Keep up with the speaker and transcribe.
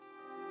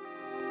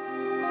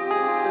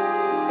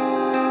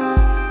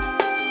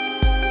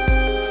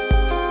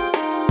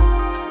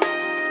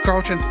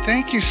Carlton,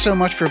 thank you so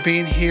much for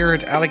being here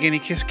at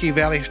Allegheny-Kiski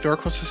Valley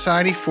Historical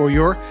Society for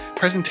your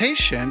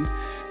presentation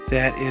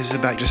that is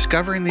about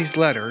discovering these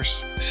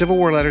letters, Civil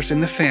War letters in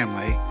the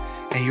family,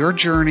 and your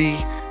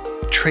journey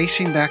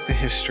tracing back the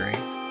history.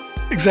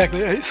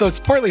 Exactly. So it's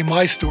partly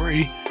my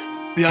story,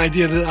 the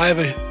idea that I have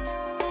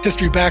a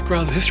history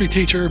background, as a history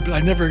teacher, but I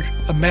never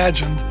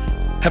imagined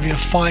having a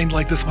find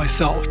like this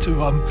myself, to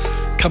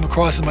come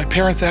across in my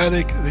parents'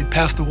 attic. They'd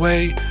passed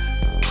away,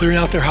 clearing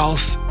out their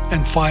house,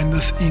 and find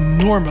this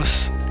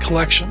enormous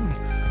collection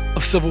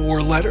of Civil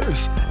War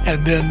letters,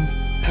 and then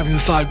having to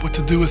decide what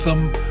to do with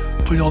them,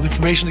 putting all the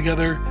information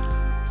together.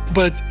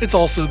 But it's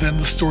also then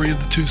the story of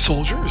the two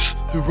soldiers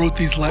who wrote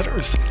these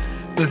letters.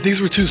 That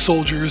these were two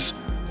soldiers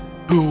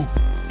who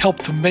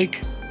helped to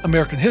make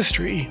American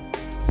history,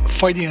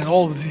 fighting in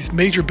all of these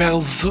major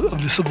battles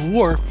of the Civil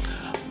War,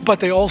 but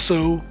they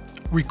also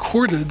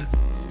recorded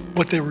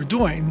what they were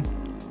doing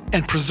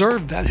and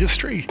preserved that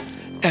history.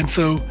 And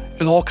so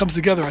it all comes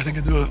together, I think,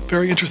 into a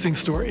very interesting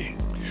story.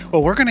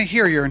 Well, we're going to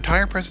hear your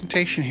entire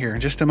presentation here in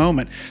just a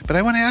moment, but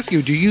I want to ask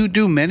you, do you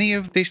do many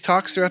of these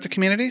talks throughout the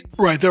community?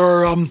 Right. There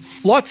are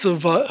lots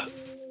of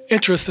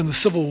interest in the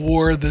Civil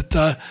War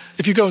that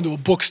if you go into a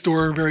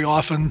bookstore very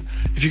often,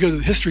 if you go to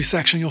the history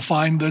section, you'll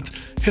find that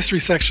history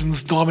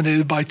section's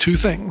dominated by two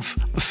things,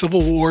 the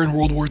Civil War and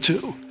World War II.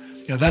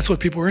 You know, that's what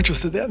people are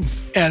interested in.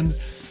 And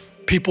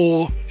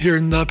people here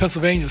in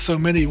Pennsylvania, so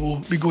many will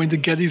be going to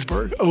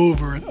Gettysburg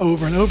over and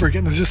over and over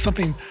again. There's just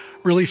something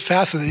really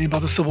fascinating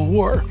about the Civil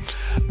War.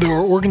 There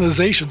are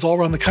organizations all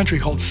around the country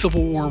called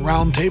Civil War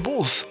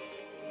roundtables,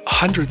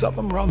 hundreds of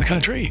them around the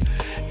country.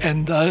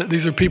 And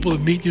these are people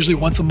that meet usually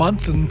once a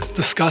month and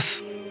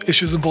discuss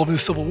issues involving the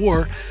Civil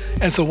War.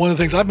 And so one of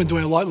the things I've been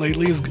doing a lot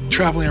lately is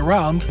traveling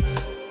around,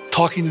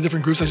 talking to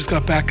different groups. I just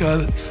got back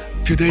a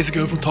few days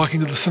ago from talking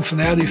to the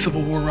Cincinnati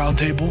Civil War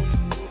Roundtable.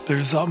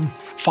 There's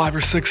 5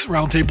 or 6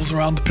 roundtables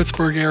around the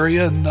Pittsburgh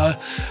area, and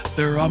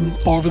they're all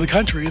over the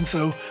country. And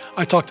so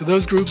I talk to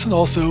those groups, and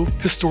also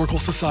historical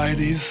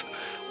societies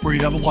where you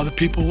have a lot of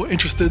people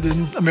interested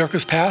in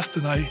America's past,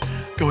 and I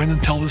go in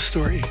and tell this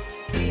story.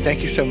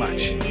 Thank you so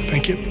much.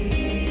 Thank you.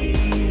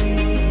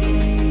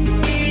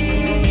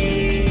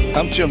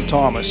 I'm Jim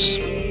Thomas,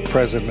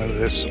 president of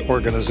this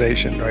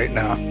organization right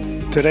now.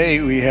 Today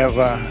we have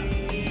a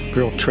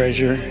real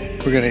treasure.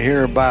 We're going to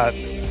hear about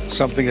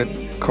something that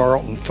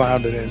Carlton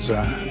found in his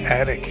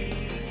attic,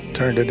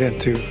 turned it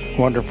into a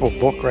wonderful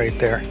book right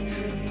there.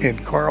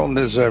 And Carlton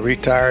is a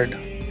retired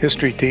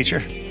history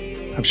teacher.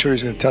 I'm sure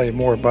he's going to tell you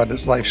more about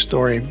his life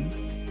story,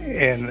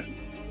 and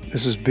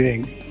this is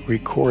being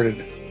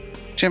recorded.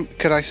 Jim,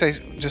 could I say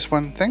just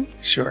one thing?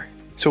 Sure.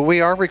 So we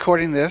are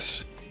recording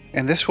this,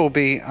 and this will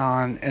be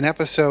on an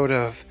episode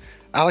of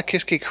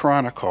Allegheny-Kiski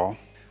Chronicle,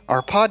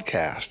 our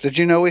podcast. Did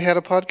you know we had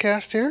a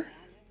podcast here?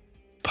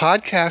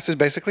 Podcast is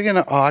basically an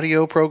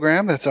audio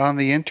program that's on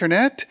the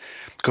internet,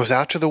 goes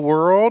out to the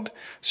world.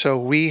 So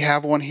we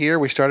have one here.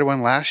 We started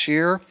one last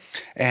year,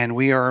 and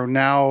we are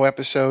now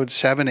episode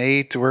 7,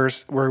 8. We're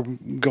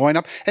going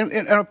up. And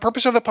the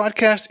purpose of the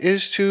podcast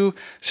is to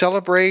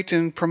celebrate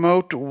and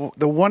promote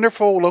the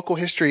wonderful local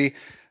history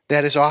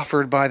that is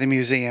offered by the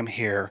museum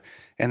here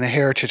and the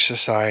Heritage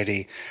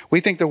Society. We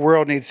think the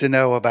world needs to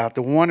know about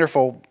the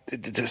wonderful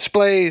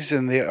displays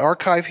and the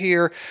archive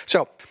here.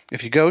 So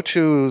if you go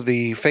to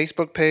the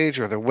Facebook page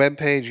or the web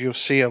page, you'll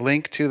see a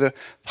link to the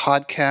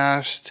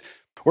podcast.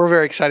 We're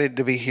very excited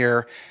to be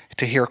here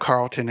to hear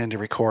Carlton and to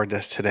record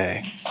this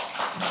today.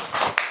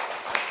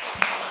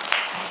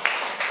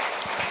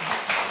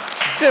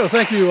 Yeah, well,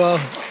 thank you all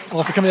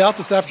for coming out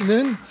this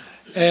afternoon.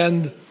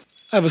 And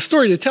I have a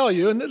story to tell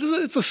you. And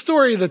it's a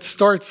story that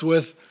starts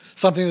with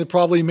something that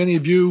probably many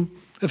of you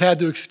have had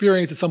to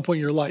experience at some point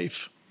in your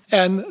life.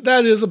 And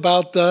that is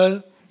about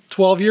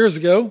 12 years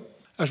ago.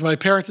 After my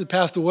parents had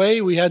passed away,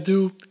 we had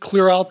to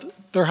clear out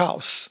their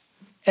house.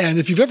 And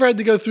if you've ever had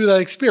to go through that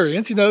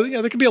experience, you know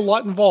there can be a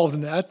lot involved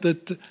in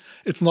that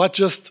it's not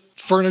just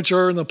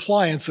furniture and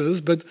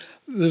appliances, but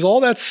there's all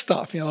that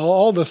stuff,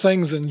 all the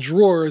things in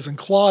drawers and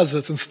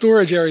closets and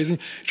storage areas, and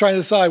trying to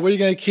decide what are you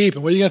going to keep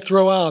and what are you going to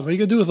throw out, what are you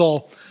going to do with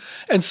all.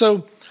 And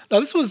so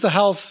now this was the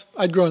house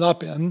I'd grown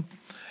up in,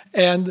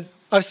 and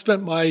I've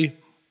spent my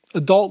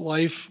adult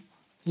life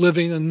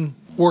living and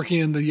working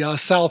in the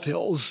South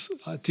Hills,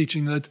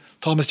 teaching at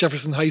Thomas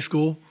Jefferson High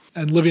School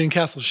and living in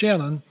Castle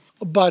Shannon.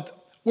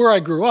 But where I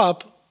grew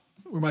up,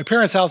 where my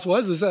parents' house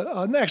was, is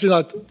actually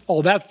not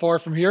all that far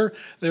from here.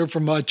 They were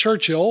from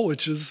Churchill,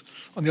 which is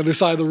on the other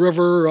side of the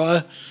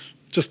river,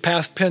 just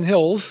past Penn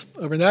Hills,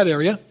 over in that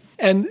area.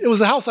 And it was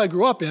the house I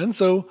grew up in,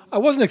 so I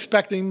wasn't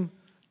expecting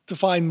to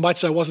find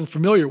much I wasn't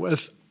familiar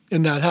with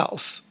in that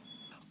house.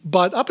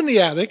 But up in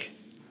the attic,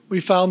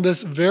 we found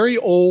this very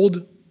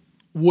old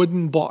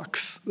wooden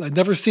box that I'd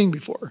never seen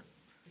before.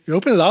 You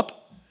open it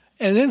up,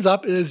 and it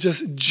is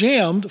just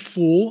jammed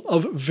full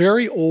of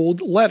very old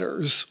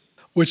letters,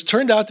 which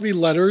turned out to be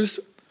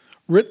letters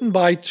written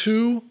by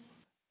two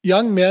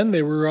young men.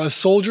 They were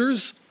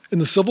soldiers in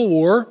the Civil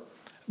War.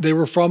 They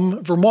were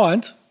from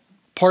Vermont,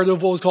 part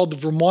of what was called the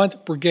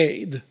Vermont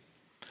Brigade.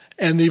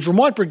 And the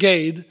Vermont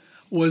Brigade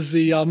was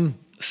the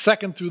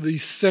 2nd through the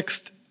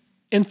 6th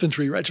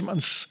Infantry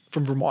Regiments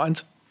from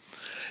Vermont.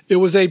 It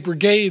was a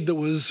brigade that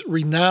was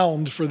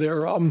renowned for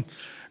their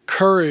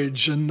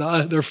courage and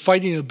their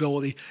fighting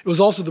ability. It was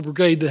also the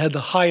brigade that had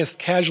the highest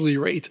casualty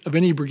rate of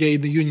any brigade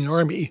in the Union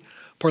Army,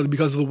 partly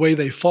because of the way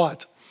they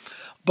fought.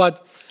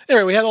 But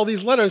anyway, we had all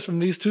these letters from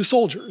these two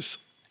soldiers.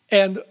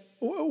 And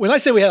when I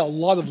say we had a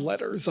lot of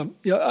letters,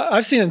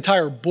 I've seen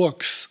entire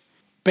books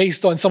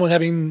based on someone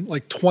having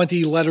like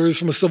 20 letters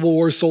from a Civil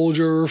War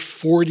soldier,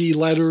 40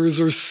 letters,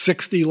 or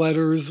 60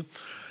 letters.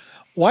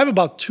 Well, I have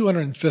about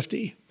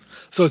 250.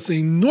 So it's an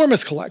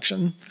enormous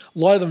collection. A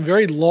lot of them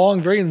very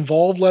long, very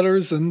involved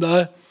letters,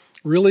 and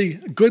really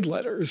good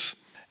letters.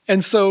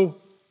 And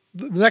so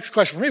the next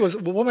question for me was,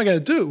 well, what am I going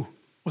to do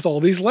with all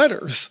these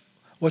letters?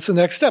 What's the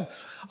next step?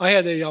 I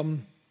had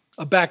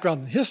a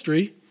background in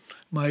history,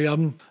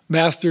 my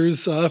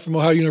master's from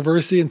Ohio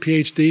University and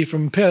PhD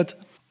from Pitt,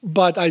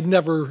 but I'd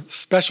never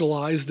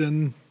specialized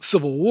in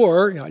Civil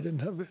War. I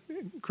didn't have a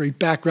great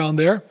background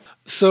there.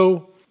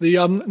 So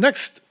the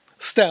next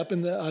step,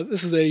 and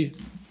this is a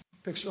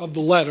picture of the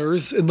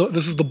letters.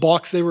 This is the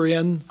box they were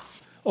in,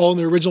 all in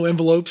their original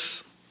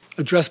envelopes,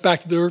 addressed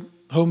back to their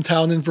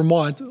hometown in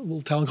Vermont, a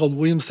little town called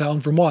Williamstown,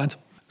 Vermont.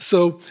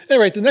 So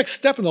anyway, the next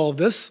step in all of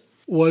this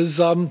was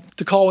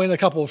to call in a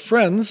couple of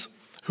friends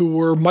who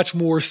were much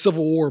more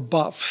Civil War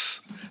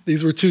buffs.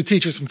 These were two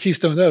teachers from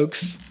Keystone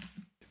Oaks,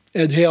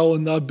 Ed Hale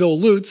and Bill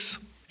Lutz,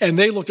 and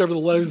they looked over the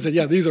letters and said,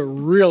 yeah, these are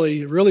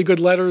really, really good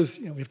letters.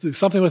 We have to do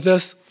something with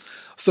this.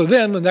 So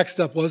then the next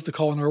step was to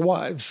call in our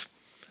wives.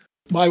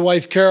 My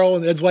wife, Carol,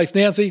 and Ed's wife,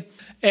 Nancy,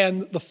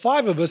 and the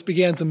 5 of us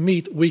began to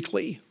meet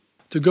weekly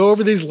to go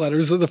over these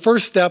letters. The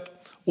first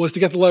step was to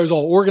get the letters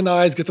all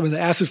organized, get them in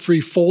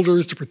acid-free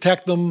folders to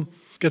protect them,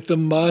 get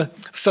them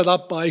set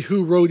up by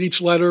who wrote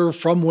each letter,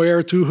 from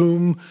where, to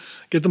whom,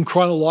 get them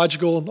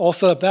chronological, all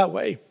set up that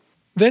way.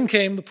 Then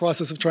came the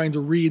process of trying to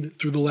read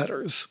through the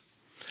letters.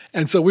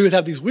 And so we would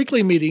have these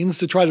weekly meetings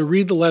to try to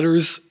read the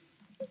letters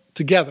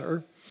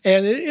together,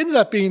 and it ended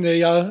up being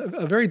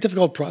a very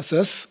difficult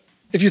process.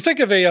 If you think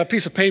of a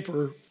piece of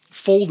paper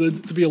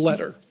folded to be a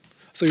letter,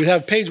 so you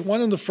have page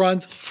 1 in the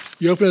front,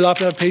 you open it up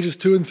and have pages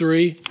 2 and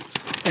 3,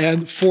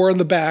 and 4 in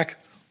the back,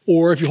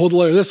 or if you hold the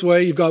letter this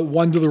way, you've got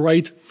 1 to the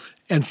right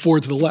and 4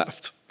 to the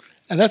left.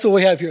 And that's what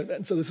we have here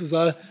then. So this is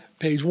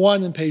page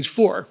 1 and page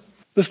 4.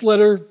 This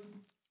letter,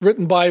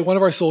 written by one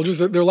of our soldiers,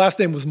 their last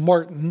name was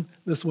Martin.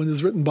 This one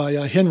is written by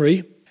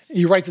Henry.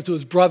 He writes it to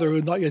his brother who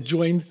had not yet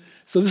joined.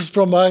 So this is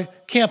from a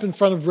camp in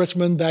front of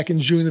Richmond back in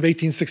June of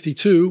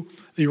 1862.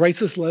 He writes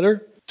this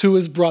letter to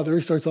his brother.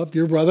 He starts off,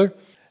 dear brother.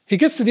 He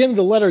gets to the end of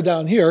the letter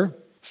down here,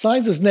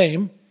 signs his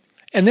name,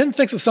 and then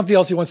thinks of something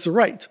else he wants to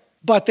write.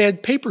 But they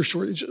had paper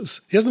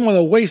shortages. He doesn't want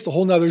to waste a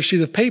whole nother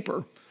sheet of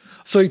paper.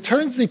 So he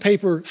turns the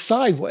paper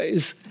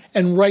sideways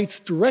and writes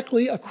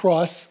directly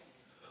across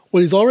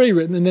what he's already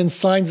written and then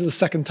signs it a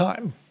second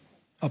time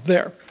up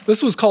there.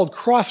 This was called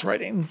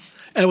cross-writing,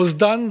 and it was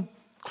done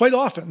quite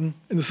often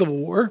in the Civil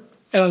War,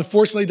 and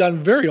unfortunately done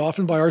very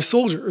often by our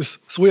soldiers.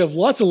 So we have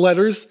lots of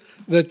letters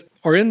that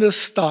are in this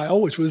style,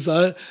 which was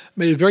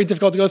made it very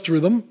difficult to go through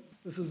them.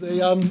 This is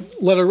a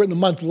letter written a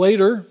month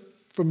later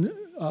from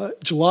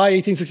July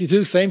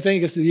 1862. Same thing, he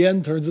gets to the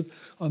end, turns it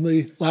on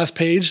the last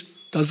page,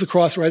 does the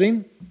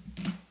cross-writing.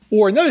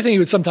 Or another thing he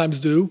would sometimes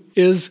do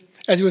is,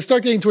 as he would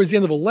start getting towards the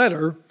end of a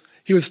letter,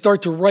 he would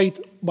start to write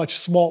much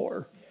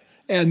smaller.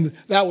 And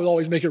that would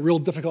always make it real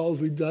difficult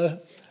as we'd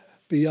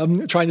be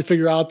trying to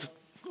figure out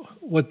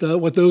what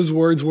those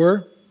words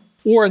were.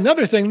 Or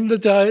another thing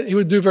that he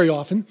would do very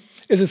often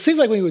is it seems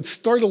like when he would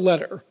start a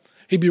letter,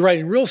 he'd be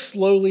writing real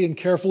slowly and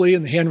carefully,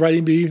 and the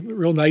handwriting would be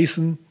real nice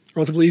and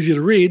relatively easy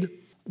to read.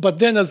 But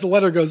then as the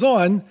letter goes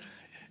on,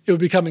 it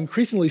would become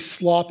increasingly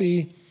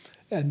sloppy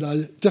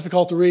and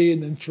difficult to read,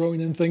 and then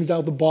throwing in things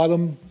out the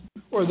bottom.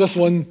 Or this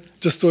one,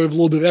 just sort of a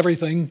little bit of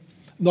everything.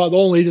 Not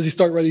only does he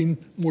start writing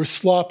more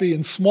sloppy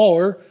and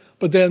smaller,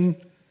 but then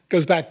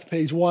goes back to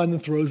page 1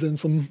 and throws in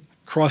some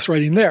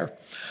cross-writing there.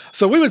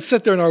 So we would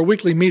sit there in our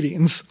weekly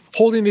meetings,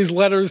 holding these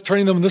letters,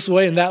 turning them this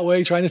way and that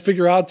way, trying to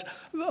figure out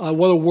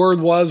what a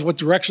word was, what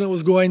direction it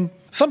was going.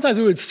 Sometimes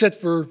we would sit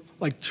for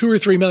like 2 or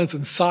 3 minutes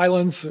in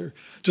silence or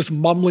just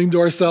mumbling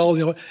to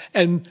ourselves,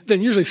 and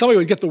then usually somebody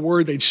would get the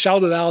word, they'd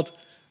shout it out.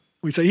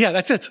 We'd say, yeah,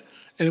 that's it.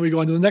 And then we'd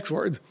go on to the next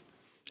word,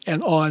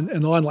 and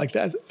on like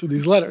that through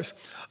these letters.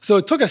 So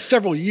it took us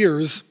several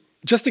years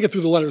just to get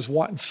through the letters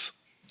once.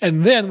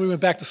 And then we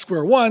went back to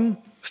square one,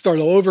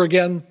 started all over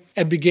again,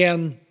 and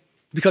began,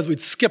 because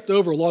we'd skipped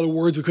over a lot of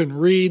words we couldn't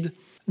read,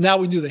 now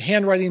we knew the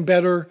handwriting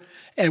better,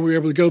 and we were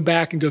able to go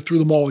back and go through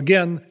them all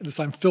again, and this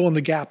time fill in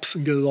the gaps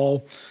and get it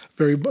all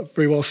very,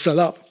 very well set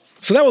up.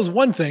 So that was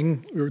one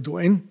thing we were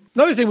doing.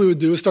 Another thing we would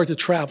do is start to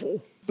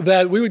travel,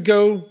 that we would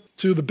go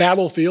to the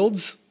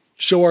battlefields,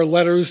 show our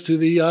letters to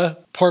the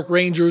park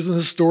rangers and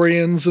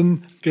historians,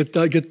 and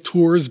get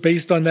tours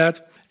based on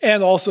that,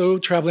 and also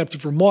traveling up to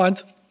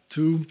Vermont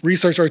to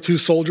research our two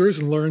soldiers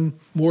and learn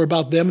more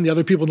about them and the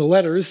other people in the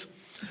letters.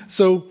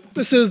 So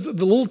this is the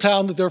little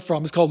town that they're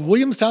from. It's called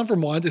Williamstown,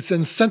 Vermont. It's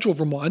in central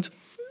Vermont.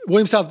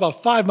 Williamstown's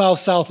about 5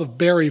 miles south of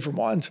Barre,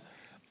 Vermont,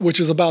 which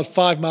is about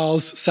 5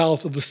 miles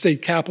south of the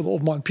state capital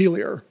of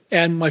Montpelier.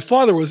 And my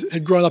father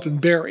had grown up in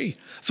Barre.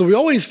 So we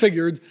always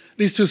figured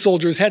these two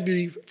soldiers had to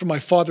be from my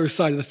father's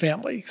side of the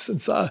family,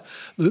 since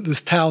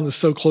this town is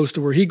so close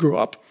to where he grew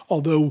up,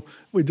 although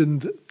we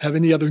didn't have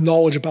any other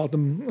knowledge about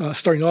them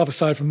starting off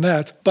aside from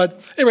that. But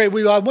anyway,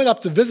 we went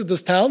up to visit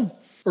this town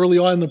early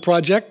on in the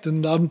project,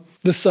 and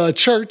this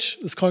church,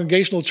 this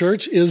Congregational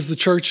church, is the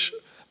church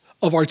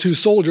of our two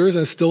soldiers,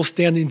 and it's still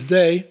standing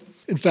today.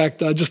 In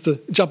fact, just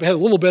to jump ahead a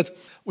little bit,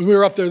 when we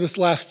were up there this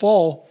last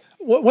fall,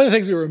 one of the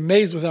things we were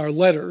amazed with in our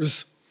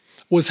letters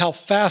was how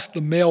fast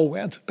the mail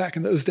went back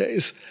in those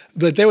days.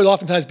 That they would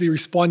oftentimes be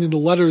responding to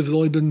letters that had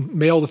only been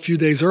mailed a few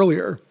days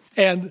earlier.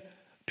 And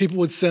people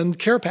would send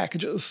care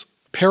packages,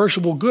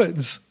 perishable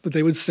goods that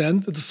they would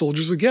send that the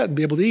soldiers would get and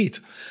be able to eat.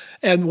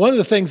 And one of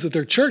the things that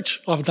their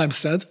church oftentimes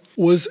sent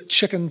was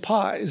chicken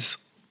pies.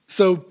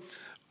 So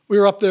we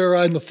were up there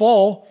in the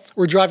fall,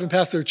 we're driving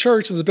past their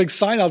church, and there's a big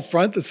sign out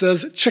front that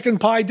says chicken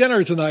pie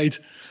dinner tonight.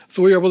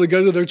 So we were able to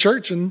go to their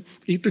church and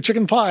eat their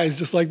chicken pies,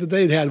 just like that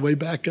they'd had way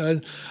back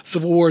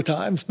Civil War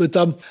times. But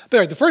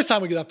anyway, the first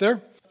time we get up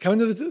there, coming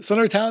to the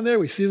center of town there,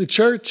 we see the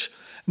church.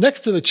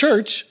 Next to the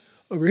church,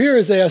 over here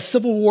is a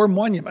Civil War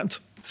monument.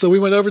 So we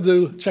went over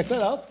to check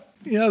that out.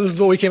 This is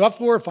what we came up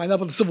for, find out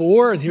about the Civil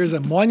War. And here's a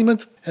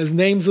monument, has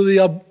names of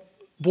the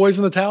boys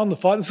in the town that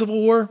fought in the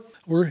Civil War.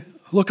 We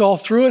look all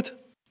through it.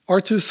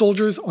 Our two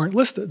soldiers aren't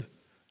listed.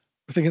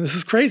 We're thinking, this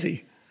is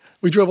crazy.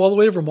 We drove all the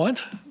way to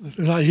Vermont.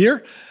 They're not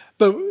here.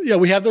 But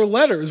we have their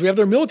letters. We have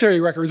their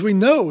military records. We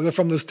know they're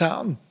from this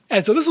town.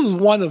 And so this was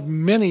one of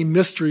many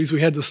mysteries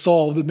we had to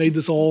solve that made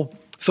this all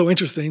so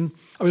interesting.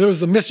 I mean, there was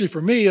the mystery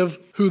for me of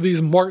who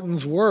these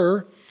Martins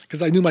were,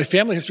 because I knew my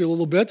family history a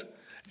little bit,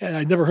 and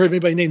I'd never heard of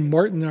anybody named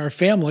Martin in our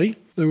family.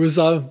 There was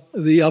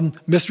the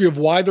mystery of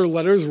why their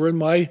letters were in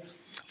my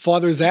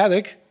father's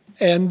attic,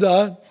 and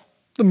the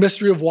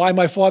mystery of why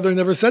my father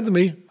never said to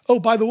me, oh,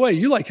 by the way,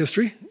 you like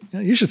history.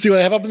 You should see what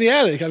I have up in the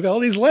attic. I've got all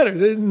these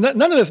letters. None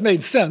of this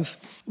made sense.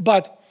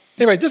 But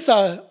anyway, this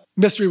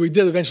mystery we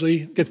did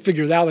eventually get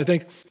figured out, I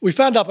think. We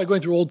found out by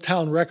going through old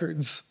town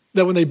records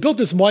that when they built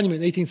this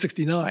monument in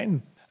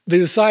 1869, they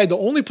decided to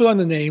only put on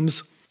the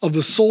names of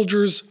the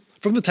soldiers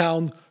from the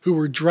town who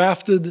were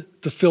drafted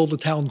to fill the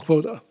town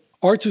quota.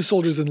 Our two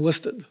soldiers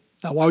enlisted.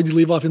 Now, why would you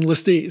leave off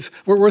enlistees?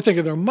 We're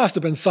thinking there must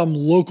have been some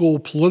local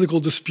political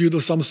dispute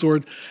of some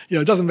sort.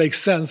 It doesn't make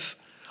sense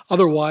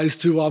otherwise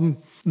to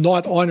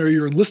not honor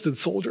your enlisted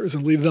soldiers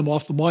and leave them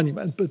off the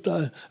monument. But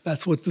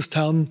that's what this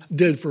town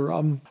did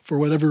for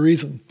whatever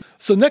reason.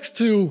 So next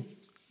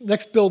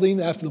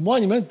building after the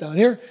monument down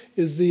here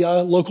is the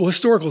local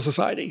historical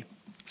society.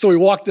 So we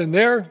walked in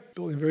there,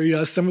 building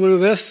very similar to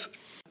this,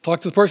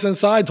 talked to the person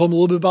inside, told them a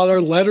little bit about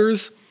our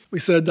letters. We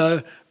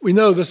said, we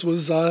know this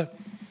was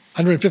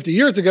 150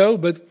 years ago,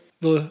 but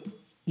the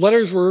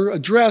letters were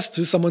addressed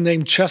to someone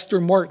named Chester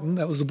Martin.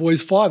 That was the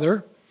boy's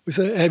father. We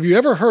said, have you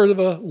ever heard of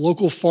a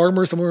local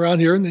farmer somewhere around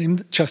here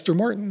named Chester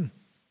Martin?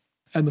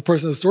 And the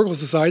person at the Historical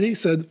Society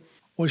said,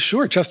 well,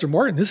 sure, Chester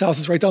Martin. His house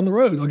is right down the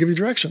road. I'll give you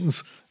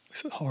directions. I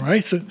said, all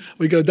right. So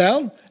we go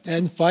down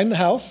and find the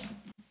house.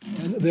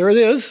 And there it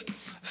is,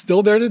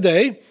 still there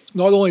today.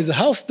 Not only is the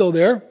house still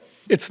there,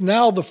 it's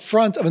now the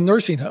front of a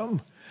nursing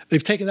home.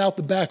 They've taken out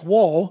the back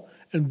wall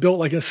and built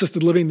like an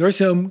assisted living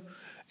nursing home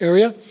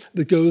area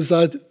that goes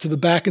to the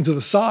back and to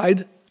the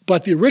side.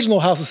 But the original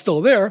house is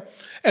still there.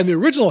 And the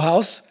original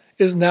house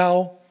is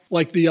now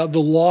like the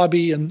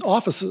lobby and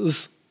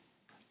offices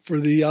for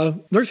the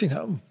nursing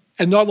home.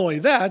 And not only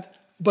that,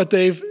 but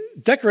they've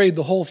decorated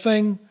the whole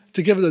thing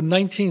to give it a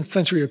 19th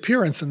century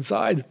appearance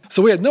inside.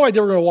 So we had no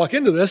idea we were going to walk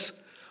into this.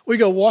 We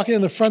go walking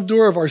in the front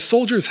door of our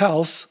soldier's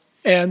house,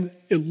 and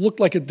it looked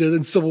like it did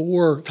in Civil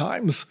War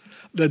times.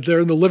 That there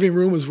in the living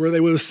room was where they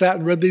would have sat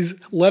and read these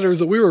letters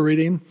that we were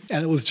reading,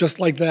 and it was just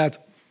like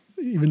that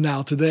even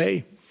now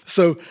today.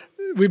 So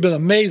we've been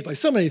amazed by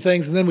so many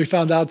things, and then we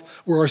found out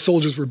where our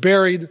soldiers were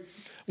buried,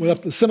 went up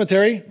to the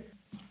cemetery,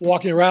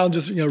 walking around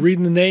just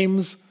reading the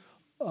names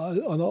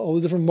on all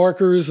the different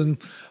markers and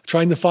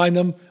trying to find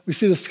them. We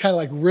see this kind of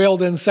like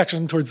railed-in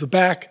section towards the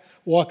back,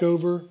 walk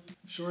over.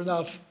 Sure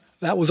enough,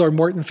 that was our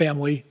Martin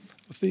family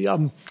with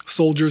the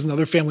soldiers and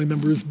other family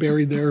members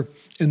buried there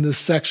in this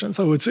section.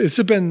 So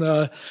it's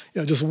been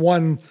just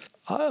one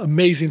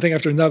amazing thing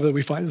after another that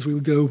we find as we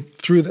would go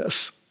through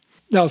this.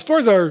 Now, as far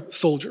as our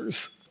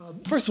soldiers,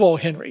 first of all,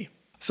 Henry.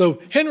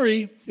 So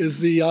Henry is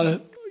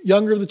the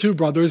younger of the two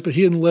brothers, but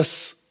he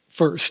enlists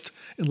first,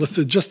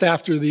 enlisted just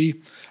after the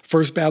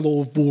First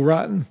Battle of Bull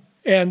Run.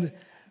 And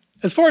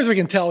as far as we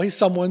can tell, he's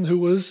someone who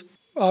was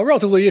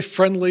relatively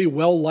friendly,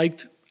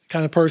 well-liked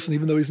kind of person,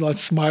 even though he's not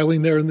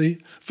smiling there in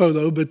the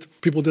photo, but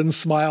people didn't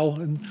smile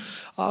in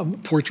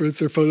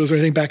portraits or photos or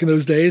anything back in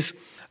those days.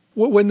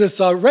 When this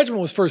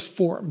regiment was first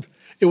formed,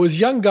 it was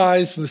young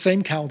guys from the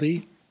same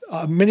county.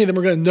 Many of them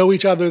were going to know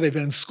each other. They've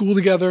been in school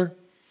together.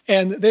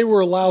 And they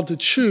were allowed to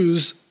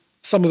choose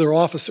some of their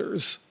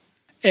officers.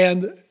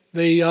 And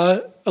they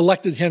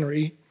elected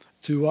Henry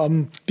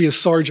to be a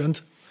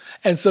sergeant.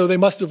 And so they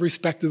must have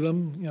respected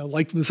them,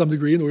 liked him to some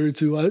degree in order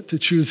to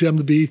choose him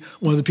to be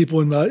one of the people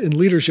in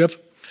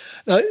leadership.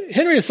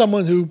 Henry is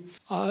someone who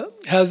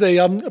has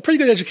a pretty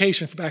good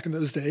education for back in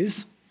those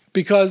days,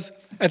 because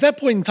at that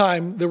point in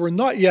time, there were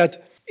not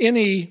yet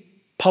any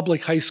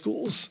public high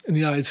schools in the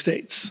United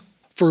States.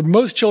 For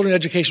most children,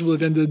 education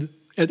would have ended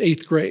at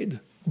 8th grade.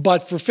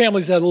 But for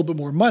families that had a little bit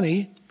more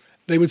money,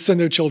 they would send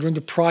their children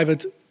to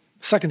private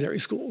secondary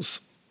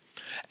schools.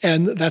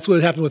 And that's what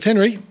had happened with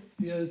Henry.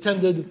 He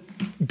attended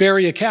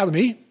Barry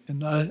Academy in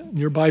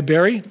nearby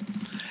Barry.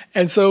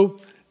 And so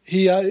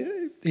he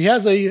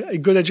has a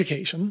good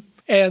education.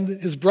 And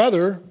his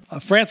brother,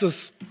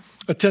 Francis,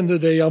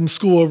 attended a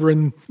school over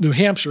in New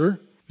Hampshire,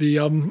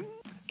 the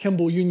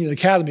Kimball Union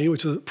Academy,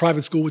 which is a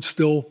private school which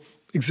still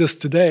exists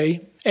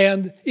today.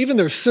 And even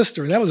their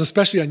sister, and that was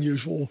especially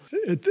unusual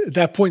at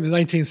that point in the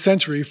 19th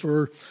century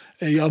for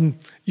a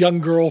young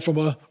girl from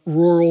a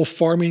rural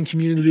farming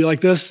community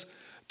like this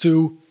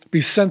to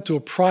be sent to a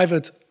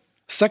private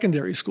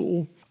secondary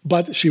school.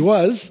 But she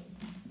was.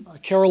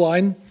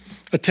 Caroline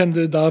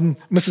attended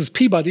Mrs.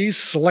 Peabody's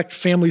Select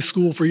Family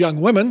School for Young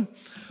Women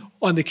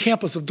on the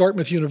campus of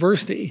Dartmouth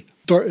University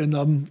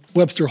in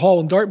Webster Hall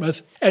in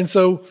Dartmouth. And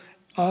so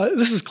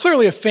this is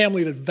clearly a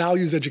family that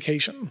values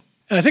education.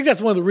 And I think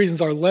that's one of the reasons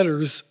our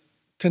letters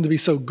tend to be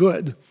so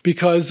good,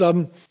 because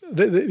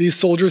these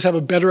soldiers have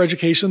a better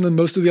education than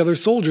most of the other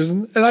soldiers.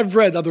 And I've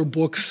read other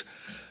books,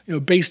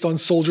 based on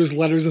soldiers'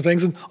 letters and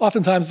things, and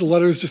oftentimes the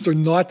letters just are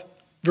not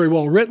very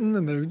well written,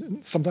 and they're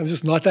sometimes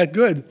just not that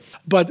good.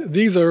 But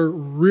these are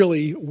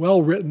really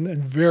well written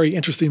and very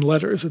interesting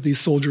letters that these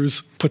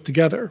soldiers put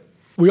together.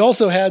 We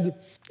also had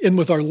in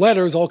with our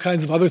letters all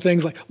kinds of other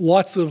things, like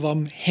lots of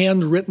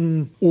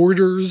handwritten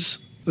orders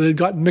that had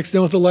gotten mixed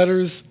in with the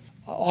letters,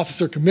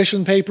 officer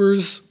commission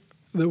papers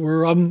that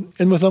were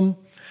in with them.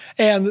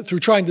 And through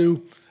trying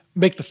to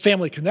make the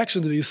family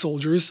connection to these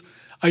soldiers,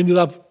 I ended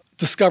up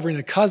discovering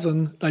a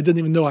cousin I didn't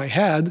even know I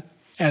had.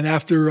 And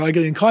after I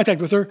got in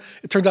contact with her,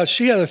 it turned out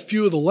she had a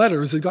few of the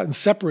letters that had gotten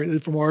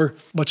separated from our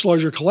much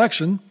larger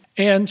collection,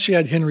 and she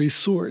had Henry's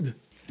sword.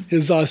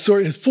 His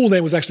full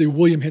name was actually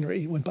William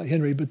Henry. He went by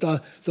Henry, but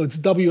so it's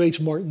W.H.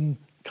 Martin,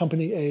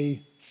 Company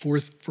A,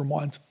 4th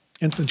Vermont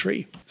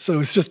Infantry. So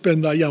it's just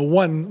been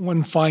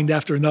one find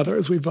after another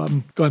as we've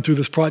gone through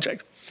this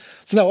project.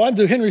 So now on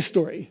to Henry's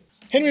story.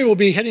 Henry will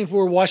be heading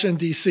for Washington,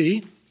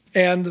 D.C.,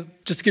 and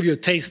just to give you a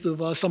taste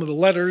of some of the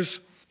letters,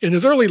 in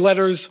his early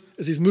letters,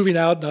 as he's moving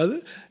out,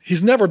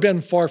 he's never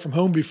been far from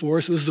home before,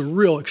 so this is a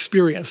real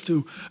experience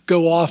to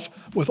go off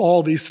with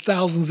all these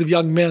thousands of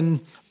young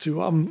men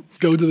to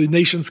go to the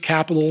nation's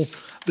capital.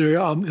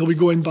 He'll be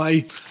going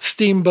by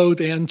steamboat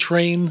and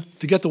train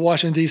to get to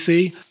Washington,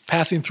 D.C.,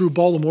 passing through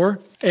Baltimore.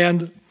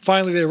 And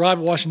finally, they arrive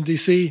at Washington,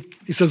 D.C.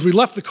 He says, "We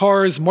left the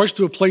cars, marched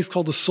to a place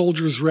called the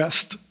Soldiers'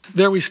 Rest.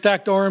 There we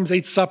stacked arms,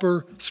 ate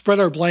supper, spread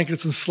our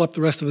blankets, and slept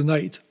the rest of the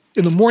night.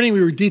 In the morning,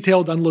 we were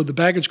detailed to unload the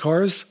baggage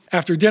cars.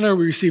 After dinner,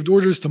 we received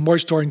orders to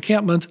march to our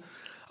encampment,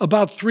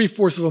 about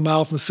 3/4 of a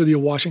mile from the city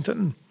of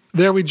Washington.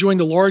 There we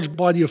joined a large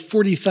body of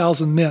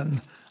 40,000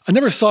 men. I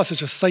never saw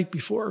such a sight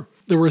before.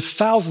 There were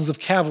thousands of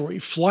cavalry,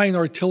 flying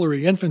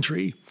artillery,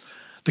 infantry.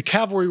 The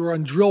cavalry were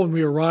on drill when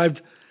we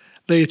arrived.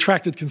 They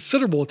attracted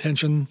considerable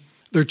attention.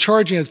 Their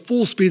charging at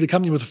full speed,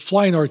 accompanied with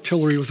flying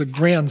artillery, was a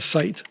grand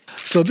sight."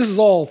 So this is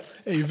all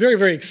a very,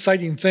 very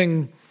exciting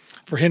thing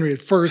for Henry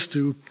at first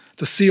to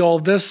see all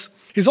of this.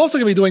 He's also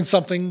going to be doing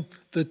something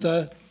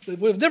that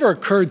would have never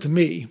occurred to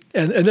me.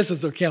 And this is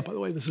their camp, by the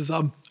way. This is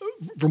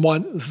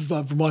Vermont. This is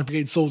Vermont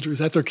Brigade soldiers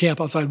at their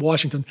camp outside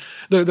Washington.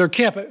 Their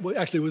camp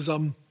actually was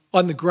on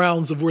the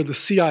grounds of where the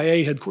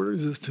CIA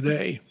headquarters is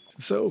today.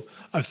 So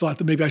I thought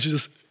that maybe I should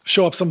just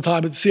show up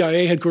sometime at the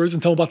CIA headquarters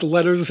and tell them about the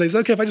letters and say,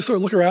 okay, if I just sort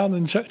of look around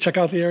and check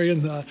out the area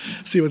and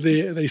see what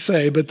they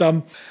say. But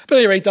at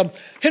any rate,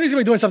 Henry's going to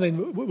be doing something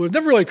that would have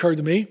never really occurred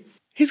to me.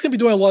 He's going to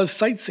be doing a lot of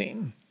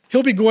sightseeing.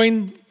 He'll be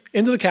going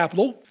into the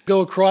Capitol, go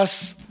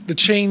across the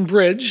Chain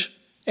Bridge,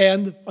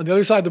 and on the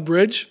other side of the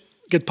bridge,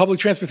 get public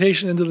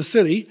transportation into the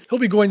city. He'll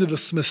be going to the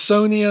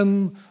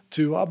Smithsonian,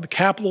 to the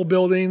Capitol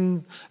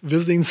building,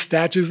 visiting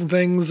statues and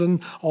things, and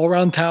all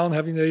around town,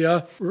 having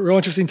a real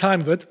interesting time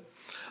of it.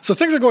 So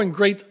things are going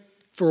great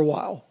for a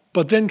while,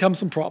 but then come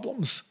some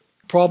problems.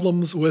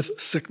 Problems with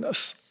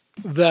sickness.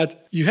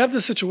 That you have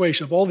this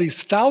situation of all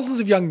these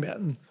thousands of young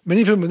men,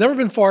 many of whom have never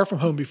been far from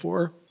home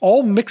before,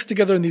 all mixed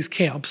together in these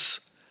camps.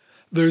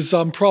 There's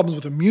problems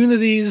with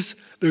immunities.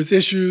 There's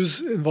issues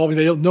involving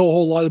they don't know a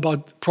whole lot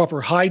about proper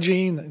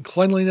hygiene and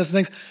cleanliness and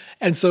things.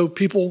 And so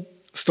people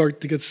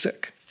start to get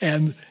sick.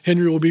 And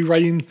Henry will be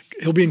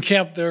he'll be in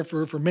camp there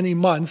for many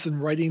months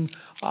and writing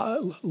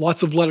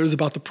lots of letters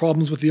about the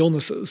problems with the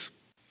illnesses.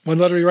 One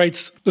letter he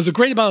writes, "There's a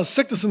great amount of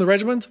sickness in the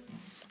regiment.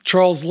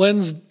 Charles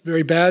Lynn's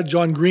very bad.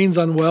 John Green's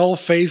unwell.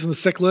 Fay's on the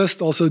sick list.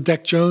 Also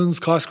Deck Jones,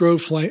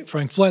 Cosgrove,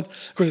 Frank Flint."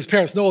 Of course, his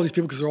parents know all these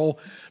people because they're all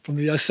from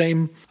the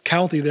same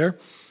county there.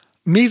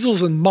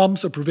 "Measles and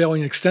mumps are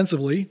prevailing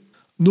extensively.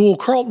 Newell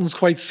Carlton's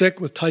quite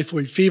sick with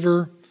typhoid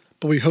fever,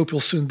 but we hope he'll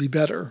soon be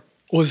better."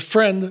 Well, his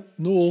friend,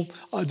 Newell,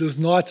 does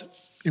not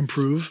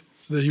improve.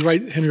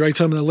 Henry writes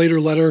home in a later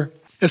letter,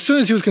 "As soon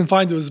as he was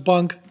confined to his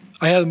bunk,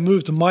 I had him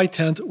moved to my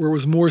tent where it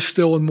was more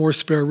still and more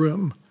spare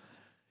room.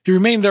 He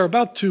remained there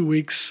about 2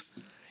 weeks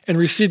and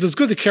received as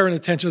good a care and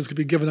attention as could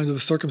be given under the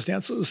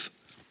circumstances.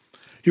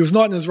 He was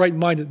not in his right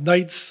mind at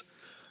nights,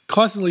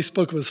 constantly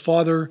spoke of his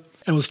father,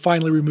 and was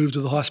finally removed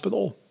to the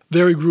hospital.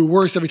 There he grew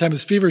worse every time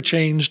his fever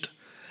changed,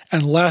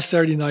 and last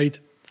Saturday night,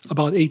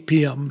 about 8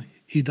 p.m.,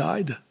 he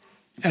died."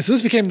 And so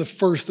this became the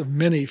first of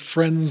many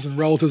friends and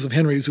relatives of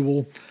Henry's who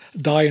will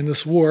die in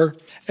this war,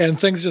 and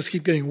things just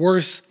keep getting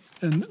worse.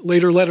 In a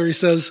later letter, he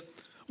says,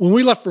 "When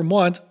we left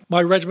Vermont,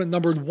 my regiment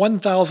numbered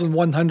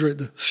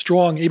 1,100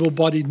 strong,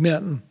 able-bodied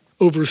men.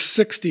 Over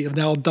 60 have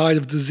now died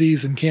of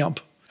disease in camp,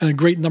 and a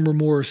great number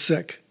more are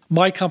sick.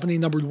 My company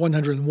numbered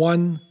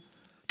 101.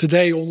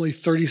 Today, only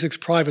 36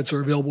 privates are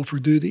available for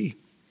duty."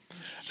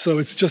 So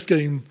it's just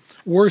getting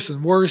worse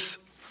and worse.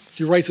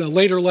 He writes in a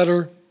later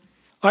letter,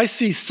 "I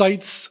see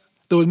sights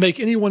that would make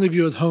any one of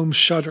you at home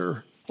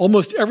shudder.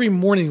 Almost every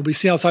morning we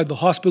see outside the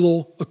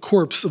hospital a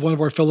corpse of one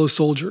of our fellow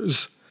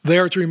soldiers,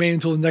 there to remain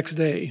until the next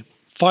day.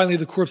 Finally,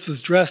 the corpse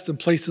is dressed and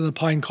placed in a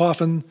pine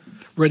coffin,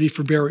 ready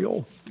for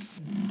burial."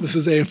 This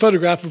is a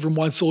photograph of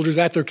Vermont soldiers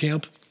at their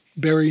camp,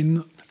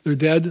 burying their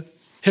dead.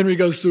 Henry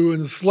goes through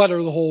in this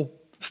letter the whole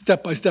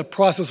step-by-step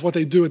process, what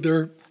they do at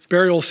their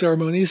burial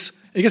ceremonies.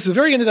 He gets to the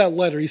very end of that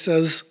letter, he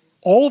says,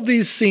 "All of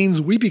these scenes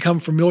we become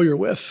familiar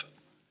with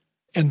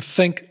and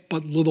think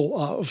but little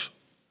of."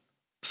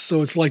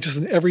 So it's like just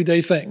an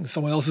everyday thing.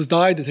 Someone else has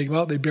died, they take them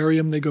out, they bury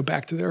them, they go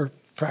back to their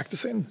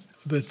practicing.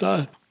 But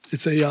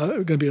it's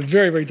going to be a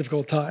very, very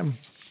difficult time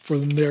for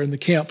them there in the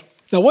camp.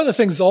 Now, one of the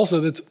things also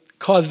that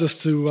caused us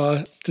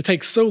to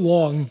take so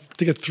long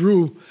to get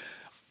through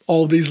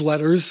all of these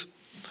letters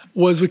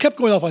was we kept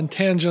going off on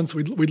tangents.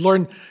 We'd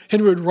learn,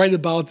 Henry would write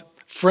about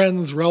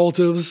friends,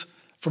 relatives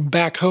from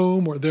back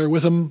home or there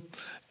with him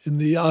in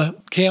the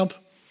camp.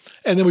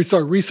 And then we'd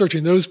start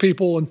researching those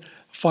people and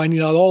finding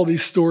out all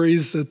these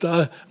stories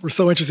that were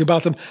so interesting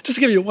about them. Just to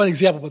give you one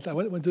example about that, I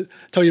want to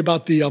tell you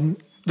about the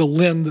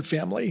Lind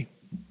family.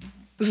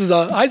 This is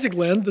Isaac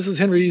Lind. This is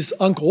Henry's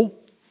uncle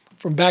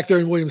from back there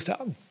in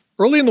Williamstown.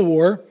 Early in the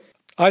war,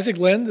 Isaac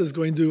Lind is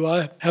going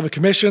to have a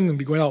commission and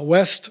be going out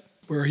west,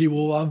 where he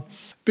will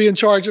be in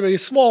charge of a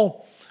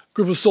small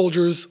group of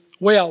soldiers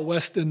way out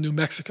west in New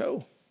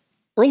Mexico.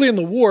 Early in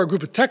the war, a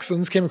group of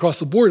Texans came across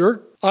the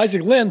border.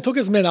 Isaac Lind took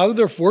his men out of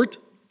their fort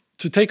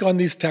to take on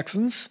these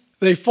Texans.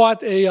 They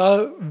fought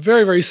a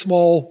very, very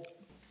small,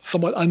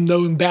 somewhat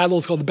unknown battle.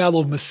 It's called the Battle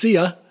of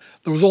Mesilla.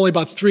 There was only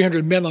about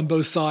 300 men on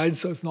both sides,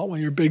 so it's not one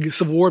of your big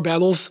Civil War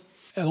battles,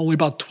 and only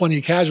about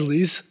 20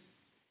 casualties.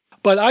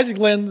 But Isaac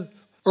Lind,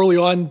 early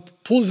on,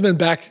 pulled his men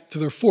back to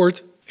their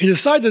fort. He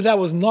decided that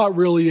was not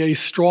really a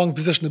strong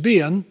position to be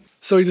in,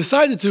 so he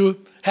decided to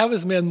have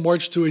his men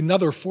march to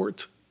another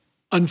fort.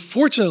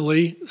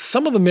 Unfortunately,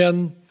 some of the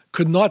men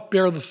could not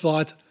bear the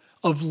thought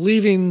of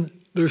leaving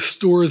their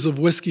stores of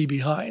whiskey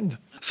behind.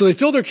 So they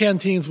filled their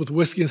canteens with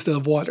whiskey instead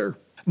of water.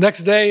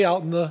 Next day,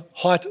 out in the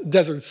hot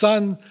desert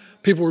sun,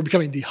 people were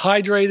becoming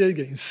dehydrated,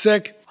 getting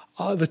sick.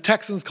 The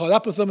Texans caught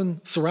up with them and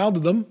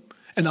surrounded them,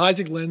 and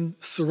Isaac Lind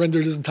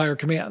surrendered his entire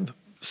command.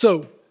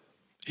 So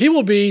he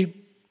will be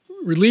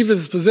relieved of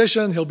his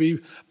position. He'll be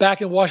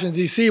back in Washington,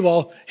 D.C.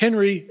 while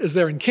Henry is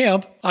there in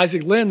camp.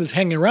 Isaac Lind is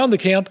hanging around the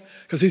camp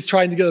because he's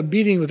trying to get a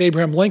meeting with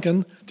Abraham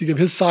Lincoln to give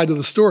his side of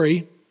the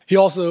story.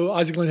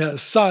 Isaac Lind had a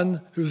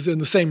son who's in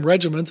the same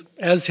regiment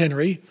as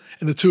Henry,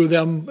 and the two of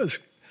them, as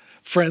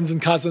friends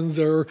and cousins,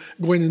 they're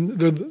going in,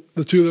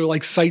 the two that are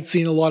like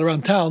sightseeing a lot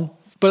around town.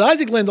 But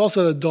Isaac Lind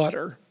also had a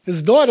daughter.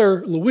 His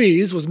daughter,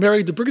 Louise, was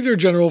married to Brigadier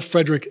General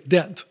Frederick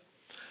Dent.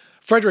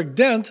 Frederick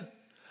Dent,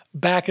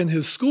 back in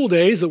his school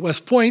days at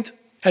West Point,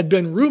 had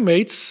been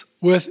roommates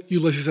with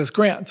Ulysses S.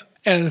 Grant,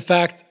 and in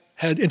fact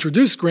had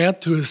introduced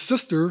Grant to his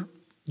sister,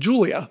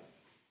 Julia,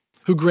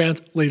 who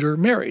Grant later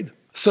married.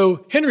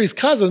 So Henry's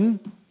cousin,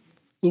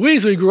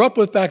 Louise, who he grew up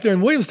with back there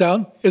in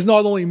Williamstown, is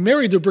not only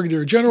married to a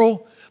Brigadier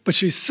General, but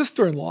she's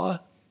sister-in-law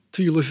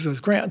to Ulysses S.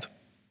 Grant.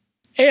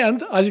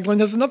 And Isaac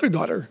Lind has another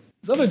daughter.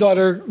 His other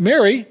daughter,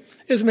 Mary,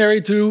 is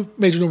married to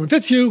Major Norman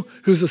Fitzhugh,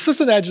 who's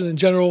Assistant Adjutant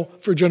General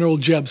for General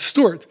Jeb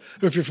Stuart,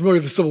 who, if you're familiar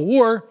with the Civil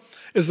War,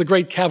 is the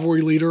great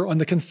cavalry leader on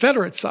the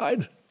Confederate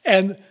side.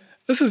 And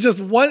this is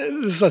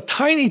a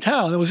tiny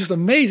town. It was just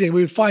amazing.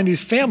 We would find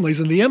these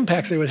families and the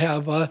impacts they would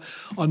have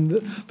on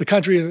the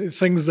country and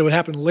things that would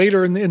happen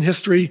later in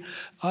history.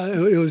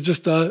 It was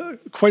just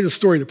quite a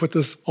story to put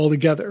this all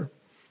together.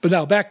 But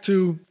now back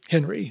to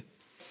Henry.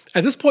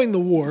 At this point in the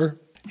war,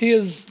 he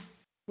is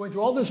going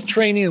through all this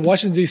training in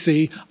Washington,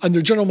 D.C.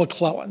 under General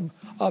McClellan.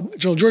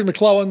 General George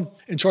McClellan,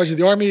 in charge of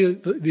the Army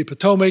of the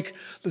Potomac,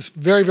 this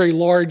very, very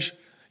large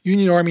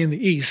Union Army in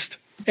the East.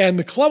 And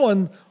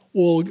McClellan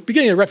will be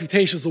getting a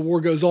reputation as the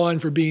war goes on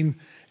for being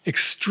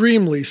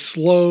extremely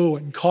slow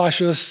and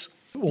cautious.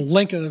 Well,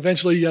 Lincoln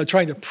eventually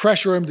trying to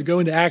pressure him to go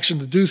into action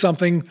to do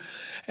something,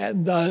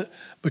 and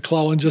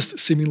McClellan just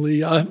seemingly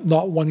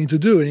not wanting to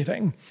do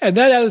anything. And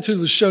that attitude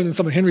was shown in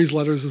some of Henry's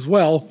letters as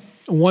well.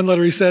 In one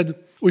letter he said,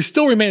 "We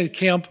still remain at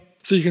camp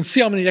So you can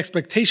see how many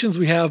expectations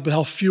we have, but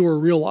how few are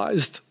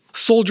realized.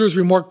 Soldiers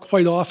remark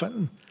quite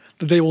often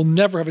that they will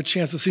never have a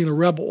chance of seeing a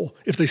rebel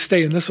if they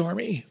stay in this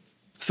army.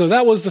 So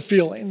that was the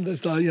feeling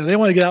that they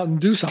want to get out and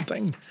do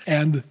something.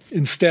 And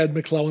instead,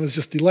 McClellan is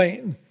just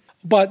delaying.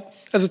 But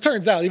as it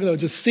turns out, even though it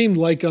just seemed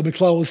like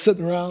McClellan was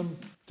sitting around,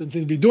 didn't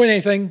seem to be doing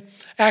anything,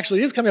 actually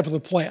he is coming up with a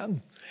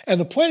plan. And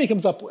the plan he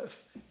comes up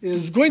with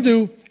is going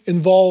to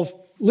involve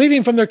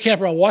leaving from their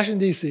camp around Washington,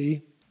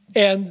 D.C.,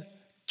 and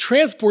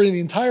transporting the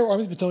entire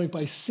Army of the Potomac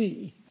by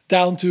sea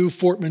down to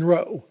Fort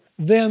Monroe,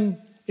 then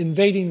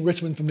invading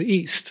Richmond from the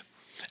east.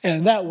 And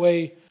in that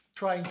way,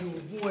 trying to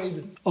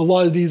avoid a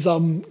lot of these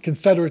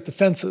Confederate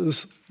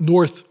defenses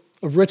north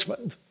of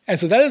Richmond. And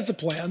so that is the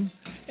plan.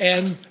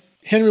 And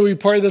Henry will be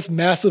part of this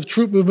massive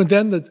troop movement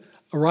then that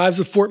arrives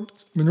at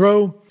Fort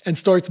Monroe and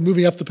starts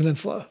moving up the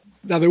peninsula.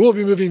 Now, they will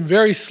be moving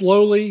very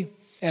slowly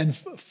and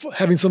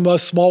having some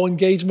small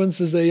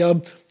engagements as they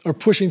are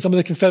pushing some of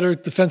the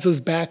Confederate defenses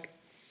back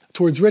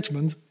towards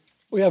Richmond.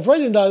 We have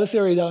right in this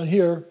area down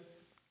here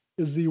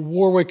is the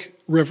Warwick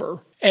River.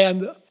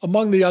 And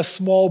among the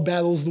small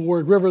battles of the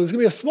Warwick River, there's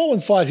going to be a small one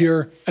fought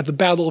here at the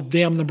Battle of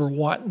Dam No.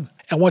 1.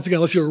 And once again,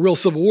 unless you're a real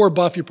Civil War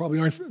buff, you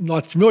probably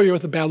not familiar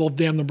with the Battle of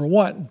Dam No.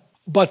 1.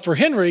 But for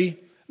Henry,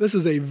 this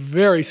is a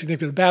very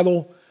significant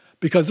battle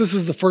because this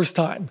is the first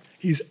time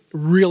he's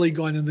really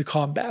gone into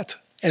combat.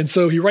 And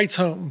so he writes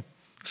home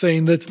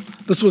saying that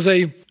this was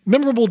a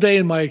memorable day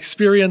in my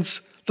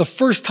experience, the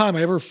first time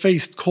I ever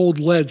faced cold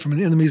lead from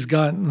an enemy's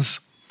guns.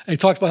 And he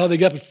talks about how they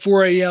get up at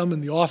 4 a.m.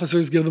 and the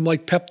officers give them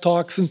like pep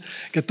talks and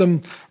get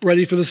them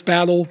ready for this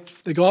battle.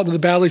 They go out into the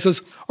battle. He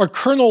says, our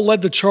colonel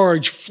led the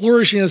charge,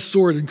 flourishing his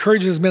sword,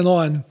 encouraging his men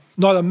on.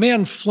 Not a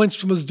man flinched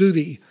from his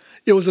duty.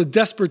 It was a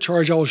desperate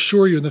charge, I'll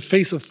assure you, in the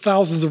face of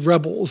thousands of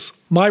rebels.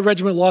 My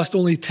regiment lost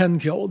only 10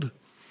 killed.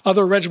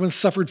 Other regiments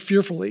suffered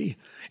fearfully,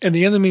 and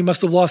the enemy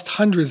must have lost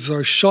hundreds as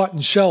our shot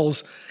and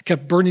shells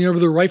kept burning over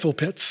their rifle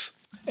pits.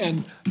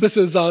 And this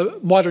is a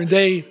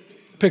modern-day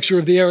picture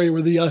of the area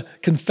where the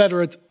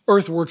Confederate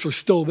earthworks are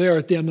still there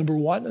at Dam No.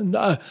 1.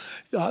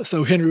 And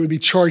so Henry would be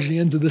charging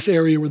into this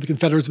area where the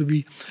Confederates would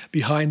be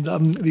behind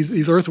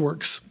these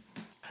earthworks.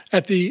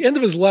 At the end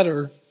of his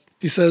letter,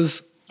 he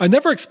says, I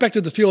never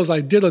expected to feel as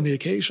I did on the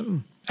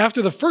occasion.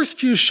 After the first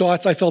few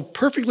shots, I felt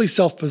perfectly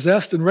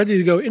self-possessed and ready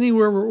to go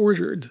anywhere we're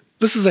ordered.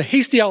 This is a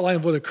hasty outline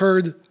of what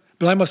occurred,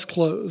 but I must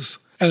close.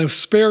 And if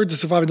spared to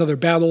survive another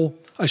battle,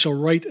 I shall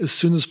write as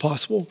soon as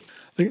possible.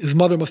 I think his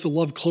mother must have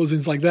loved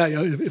closings like that.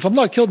 If I'm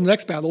not killed in the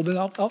next battle, then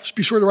I'll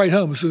be sure to write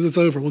home as soon as it's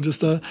over. We'll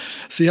just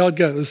see how it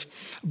goes.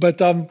 But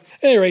at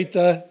any rate,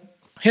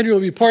 Henry will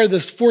be part of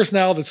this force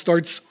now that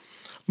starts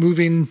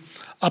moving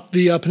up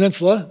the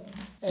peninsula,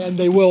 and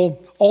they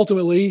will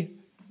ultimately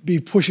be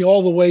pushing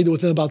all the way to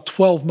within about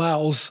 12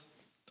 miles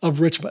of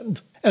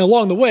Richmond. And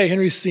along the way,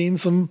 Henry's seen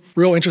some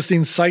real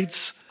interesting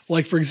sights,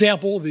 like, for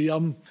example,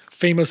 the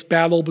famous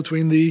battle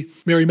between the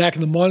Merrimac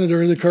and the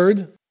Monitor that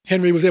occurred.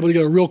 Henry was able to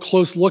get a real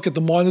close look at the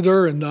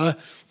Monitor and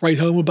write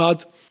home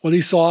about what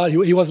he saw.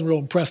 He wasn't real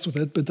impressed with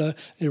it, but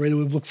anyway, it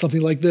would look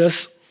something like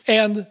this.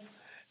 And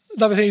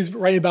another thing he's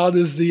writing about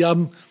is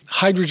the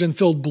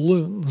hydrogen-filled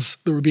balloons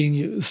that were being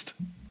used.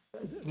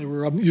 They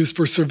were used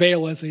for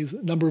surveillance. And he has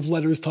a number of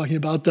letters talking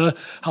about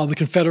how the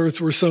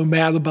Confederates were so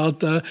mad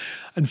about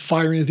and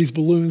firing at these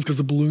balloons because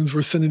the balloons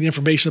were sending the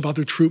information about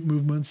their troop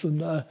movements and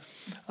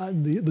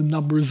the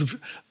numbers of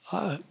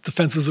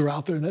defenses that are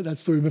out there and that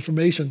sort of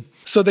information.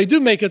 So they do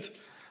make it,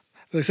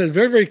 as I said,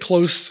 very, very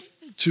close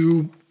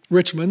to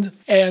Richmond.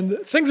 And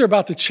things are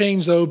about to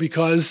change, though,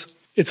 because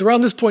it's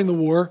around this point in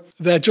the war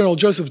that General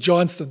Joseph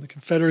Johnston, the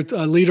Confederate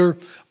leader,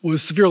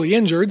 was severely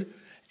injured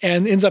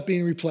and ends up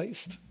being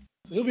replaced.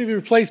 So he'll be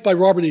replaced by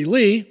Robert E.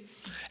 Lee,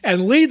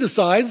 and Lee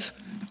decides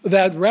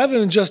that rather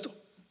than just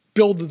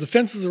build the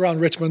defenses around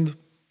Richmond,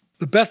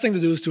 the best thing to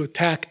do is to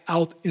attack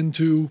out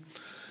into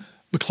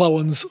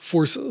McClellan's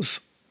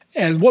forces.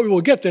 And what we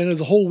will get then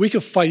is a whole week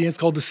of fighting. It's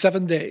called the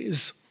 7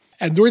 Days.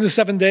 And during the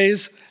 7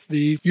 days,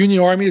 the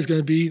Union Army is going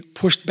to be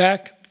pushed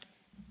back.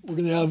 We're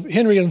going to have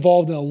Henry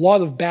involved in a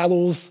lot of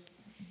battles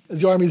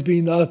as the army is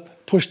being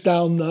pushed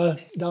down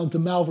to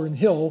Malvern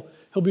Hill.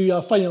 He'll be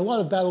fighting a lot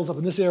of battles up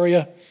in this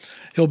area.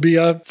 He'll be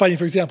fighting,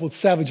 for example, at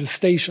Savage's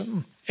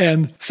Station.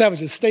 And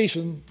Savage's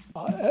Station,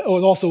 and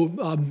also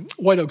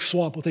White Oak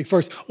Swamp will take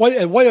first.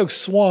 At White Oak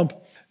Swamp,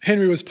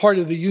 Henry was part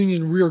of the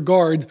Union rear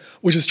guard,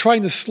 which is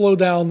trying to slow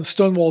down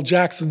Stonewall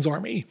Jackson's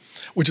army,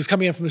 which is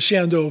coming in from the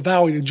Shenandoah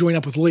Valley to join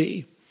up with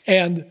Lee.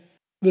 And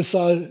this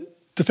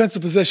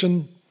defensive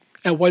position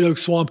at White Oak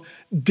Swamp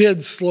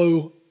did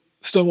slow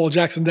Stonewall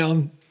Jackson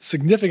down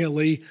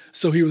significantly,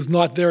 so he was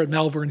not there at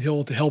Malvern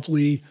Hill to help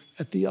Lee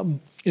at the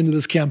end of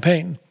this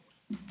campaign.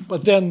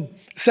 But then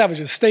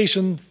Savage's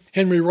Station,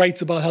 Henry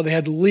writes about how they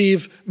had to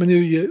leave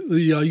many of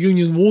the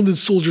Union wounded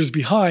soldiers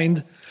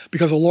behind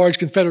because a large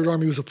Confederate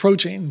army was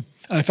approaching.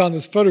 And I found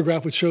this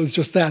photograph which shows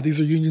just that. These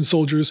are Union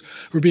soldiers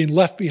who were being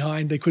left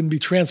behind. They couldn't be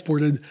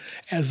transported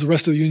as the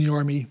rest of the Union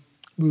army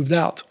moved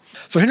out.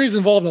 So Henry's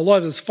involved in a lot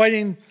of this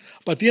fighting,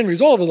 but the end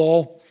result of it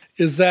all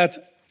is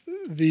that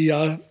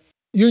the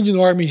Union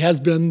Army has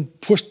been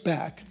pushed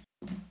back.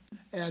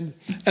 And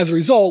as a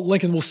result,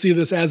 Lincoln will see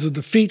this as a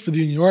defeat for the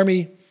Union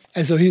Army.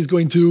 And so he's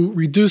going to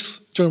reduce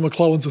General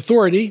McClellan's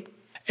authority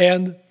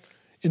and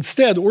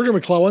instead order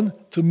McClellan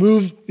to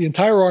move the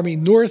entire army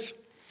north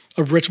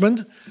of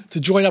Richmond to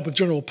join up with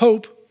General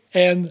Pope.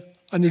 And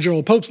under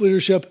General Pope's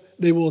leadership,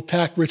 they will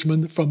attack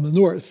Richmond from the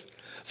north.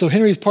 So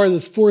Henry's part of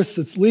this force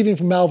that's leaving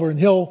from Malvern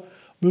Hill,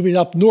 moving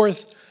up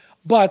north.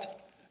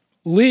 But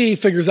Lee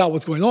figures out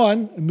what's going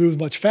on and moves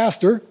much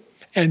faster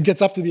and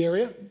gets up to the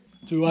area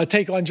to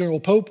take on General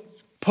Pope.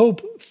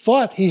 Pope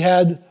thought he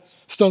had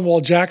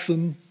Stonewall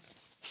Jackson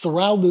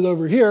surrounded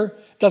over here,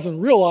 doesn't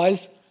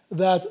realize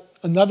that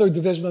another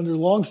division under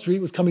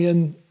Longstreet was coming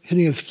in,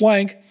 hitting his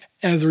flank.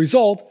 And as a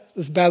result,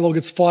 this battle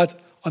gets fought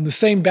on the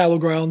same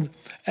battleground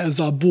as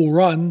Bull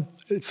Run.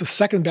 It's the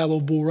second Battle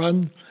of Bull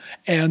Run,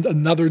 and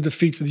another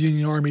defeat for the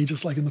Union Army,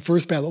 just like in the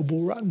first Battle of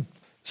Bull Run.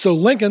 So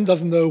Lincoln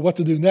doesn't know what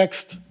to do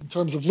next in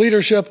terms of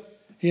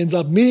leadership. He ends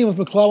up meeting with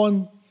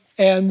McClellan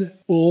and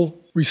will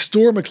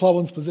restore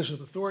McClellan's position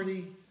of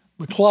authority.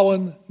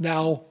 McClellan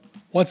now,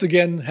 once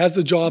again, has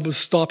the job of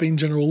stopping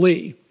General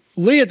Lee.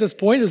 Lee, at this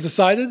point, has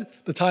decided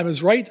the time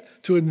is right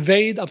to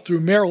invade up through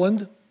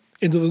Maryland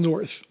into the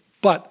north.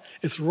 But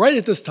it's right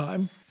at this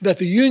time that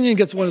the Union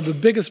gets one of the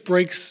biggest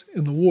breaks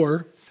in the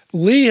war.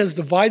 Lee has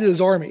divided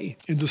his army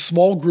into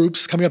small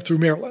groups coming up through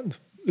Maryland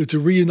to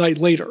reunite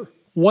later.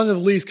 One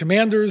of Lee's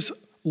commanders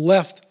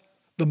left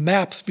the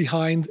maps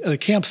behind at a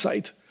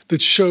campsite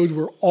that showed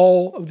where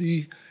all of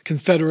the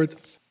Confederate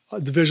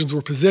divisions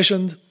were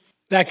positioned.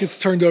 That gets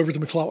turned over to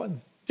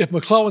McClellan. If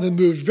McClellan had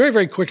moved very,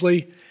 very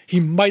quickly, he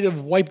might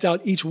have wiped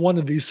out each one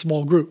of these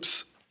small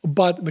groups.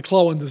 But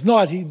McClellan does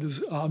not. He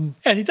does, and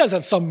he does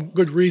have some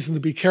good reason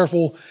to be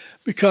careful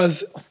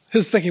because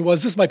his thinking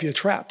was this might be a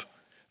trap.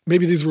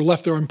 Maybe these were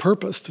left there on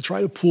purpose to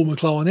try to pull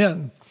McClellan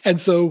in. And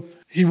so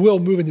he will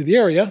move into the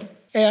area,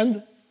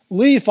 and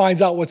Lee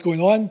finds out what's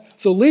going on.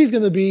 So Lee's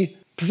going to be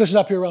positioned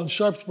up here around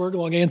Sharpsburg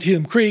along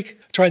Antietam Creek,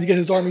 trying to get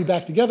his army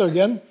back together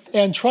again,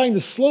 and trying to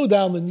slow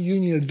down the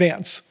Union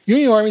advance.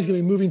 Union Army is going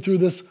to be moving through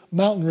this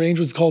mountain range,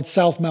 which is called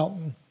South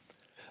Mountain.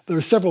 There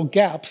are several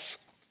gaps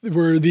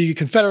where the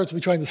Confederates will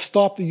be trying to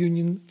stop the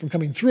Union from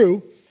coming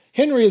through.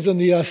 Henry is in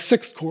the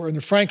 6th Corps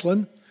under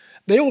Franklin.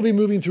 They will be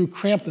moving through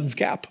Crampton's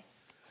Gap,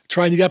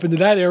 trying to get up into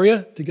that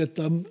area to get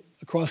them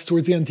across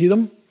towards the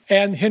Antietam.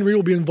 And Henry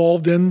will be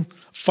involved in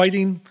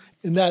fighting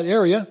in that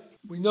area.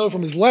 We know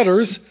from his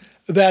letters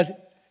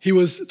that he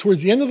was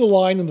towards the end of the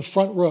line in the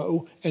front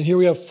row, and here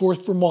we have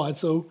 4th Vermont.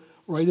 So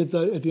right at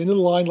the end of the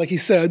line, like he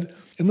said,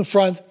 in the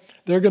front,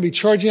 they're going to be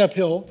charging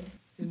uphill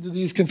into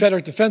these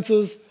Confederate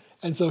defenses.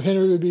 And so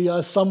Henry would be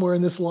somewhere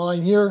in this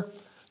line here,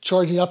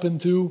 charging up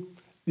into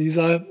these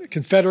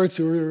Confederates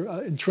who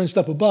are entrenched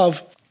up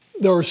above.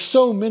 There were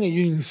so many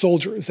Union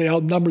soldiers, they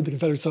outnumbered the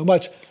Confederates so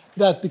much,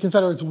 that the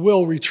Confederates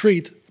will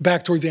retreat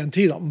back towards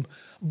Antietam.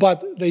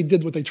 But they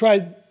did what they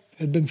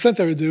had been sent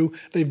there to do.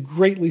 They've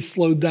greatly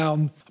slowed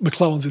down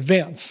McClellan's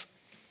advance.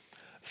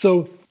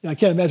 So I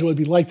can't imagine what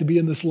it'd be like to be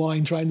in this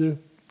line trying to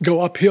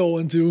go uphill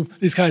into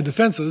these kind of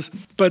defenses.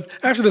 But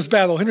after this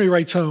battle, Henry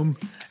writes home,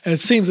 and it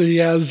seems that he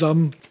has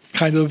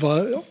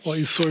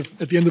he's sort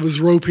of at the end of his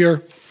rope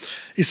here.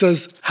 He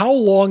says, "How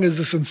long is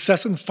this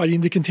incessant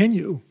fighting to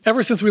continue?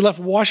 Ever since we left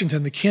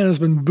Washington, the cannon has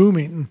been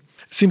booming.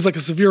 It seems like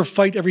a severe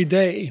fight every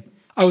day.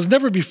 I was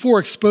never before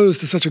exposed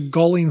to such a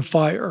galling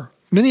fire.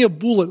 Many a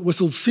bullet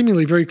whistled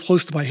seemingly very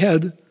close to my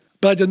head,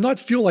 but I did not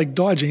feel like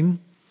dodging,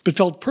 but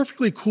felt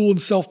perfectly cool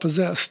and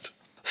self-possessed.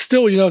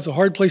 Still, it's a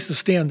hard place to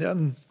stand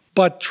in.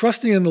 But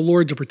trusting in the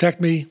Lord to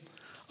protect me,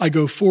 I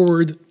go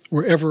forward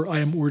wherever I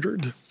am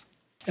ordered."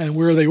 And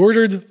where are they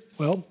ordered?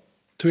 Well,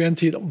 to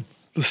Antietam,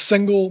 the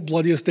single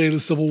bloodiest day of the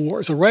Civil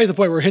War. So right at the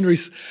point where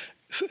Henry's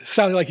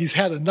sounding like he's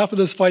had enough of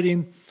this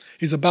fighting,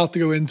 he's about to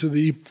go into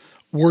the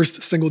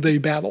worst single-day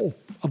battle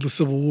of the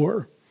Civil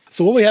War.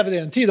 So what we have at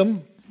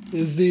Antietam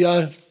is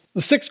the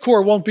 6th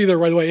Corps won't be there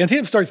right away.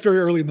 Antietam starts very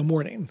early in the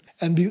morning.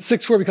 And the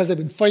 6th Corps, because they've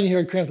been fighting here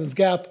at Crampton's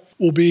Gap,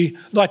 will be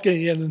not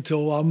getting in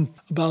until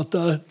about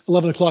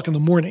 11 o'clock in the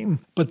morning.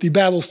 But the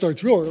battle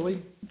starts real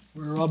early.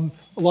 Where a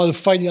lot of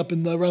fighting up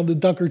around the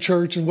Dunker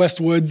Church and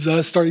West Woods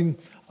starting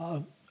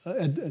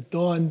at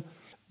dawn.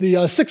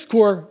 The 6th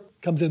Corps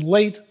comes in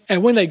late,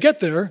 and when they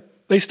get there,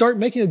 they start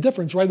making a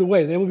difference right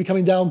away. They will be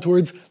coming down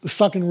towards the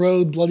Sunken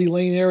Road, Bloody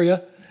Lane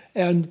area,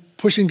 and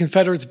pushing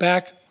Confederates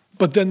back.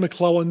 But then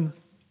McClellan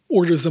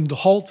orders them to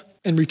halt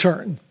and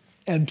return,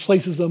 and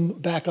places them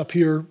back up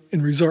here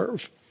in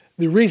reserve.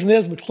 The reason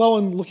is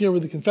McClellan, looking over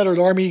the Confederate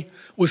army,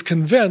 was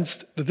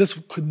convinced that this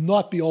could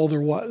not be all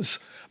there was.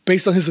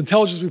 Based on his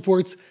intelligence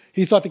reports,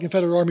 he thought the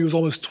Confederate army was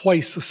almost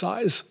twice the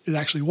size it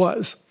actually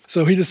was.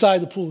 So he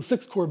decided to pull the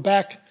 6th Corps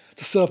back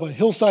to set up a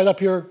hillside up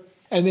here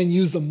and then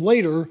use them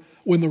later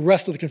when the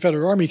rest of the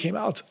Confederate army came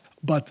out.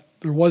 But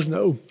there was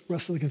no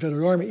rest of the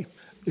Confederate army.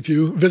 If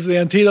you visit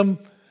Antietam,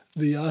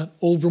 the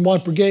old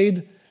Vermont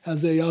Brigade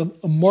has a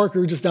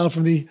marker just down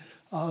from the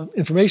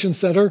information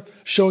center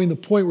showing the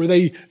point where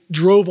they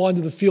drove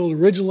onto the field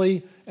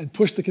originally and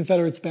pushed the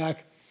Confederates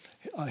back,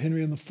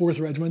 Henry and the 4th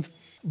Regiment.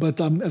 but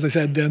as I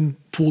said, then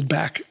pulled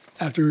back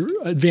after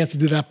advancing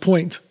to that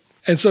point.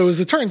 And so as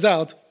it turns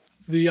out,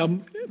 the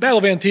Battle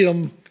of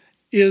Antietam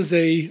is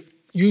a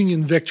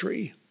Union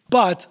victory,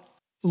 but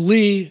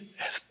Lee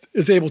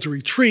is able to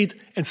retreat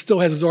and still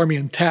has his army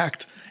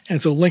intact.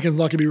 And so Lincoln's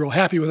not going to be real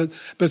happy with it,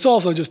 but it's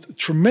also just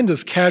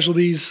tremendous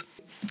casualties.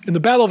 In the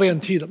Battle of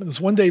Antietam, in this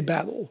one-day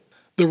battle,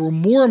 there were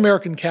more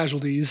American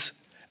casualties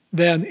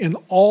than in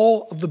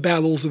all of the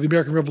battles of the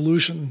American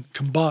Revolution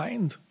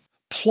combined,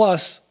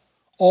 plus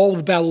all of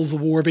the battles of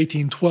the War of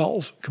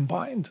 1812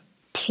 combined,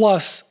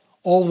 plus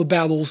all of the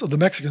battles of the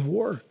Mexican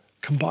War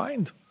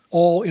combined,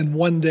 all in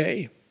one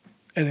day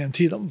at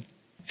Antietam.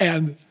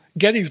 And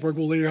Gettysburg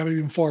will later have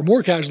even far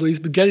more casualties,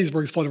 but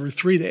Gettysburg's fought over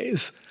 3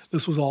 days.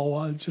 This was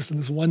all just in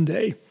this one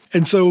day.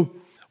 And so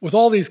with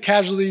all these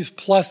casualties,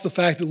 plus the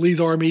fact that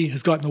Lee's army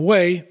has gotten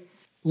away,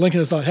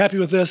 Lincoln is not happy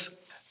with this.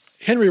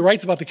 Henry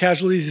writes about the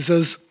casualties. He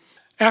says,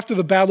 after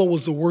the battle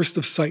was the worst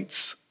of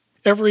sights.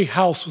 Every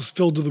house was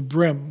filled to the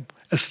brim,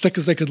 as thick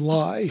as they could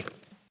lie.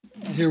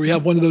 And here we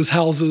have one of those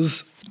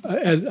houses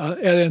at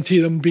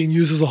Antietam being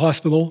used as a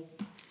hospital.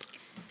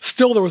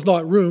 Still there was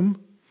not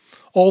room.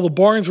 All the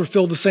barns were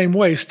filled the same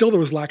way. Still there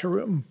was lack of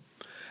room.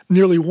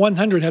 Nearly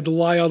 100 had to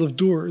lie out of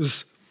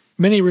doors.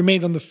 Many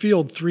remained on the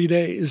field 3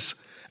 days.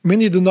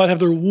 Many did not have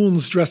their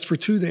wounds dressed for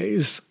 2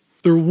 days.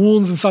 Their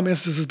wounds in some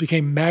instances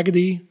became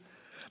maggoty.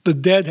 The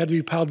dead had to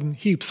be piled in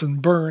heaps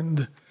and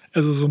burned,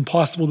 as it was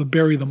impossible to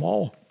bury them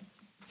all.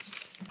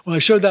 When I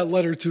showed that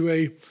letter to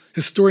a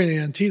historian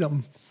in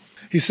Antietam,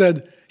 he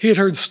said he had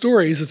heard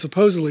stories that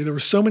supposedly there were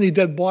so many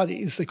dead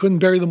bodies, they couldn't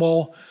bury them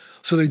all,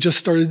 so they just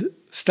started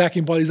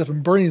stacking bodies up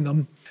and burning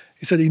them.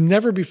 He said he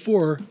never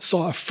before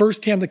saw a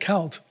first-hand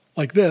account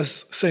like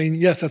this saying,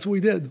 yes, that's what we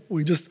did.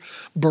 We just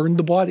burned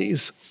the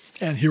bodies.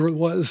 And here it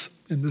was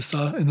in this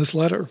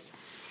letter.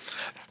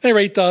 At any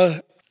rate,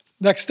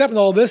 next step in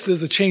all this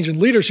is a change in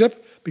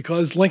leadership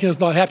because Lincoln is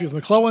not happy with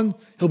McClellan.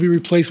 He'll be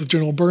replaced with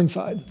General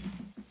Burnside.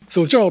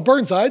 So with General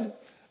Burnside,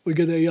 we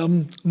get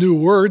a new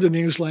word in the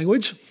English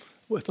language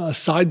with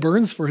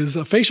sideburns for his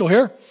facial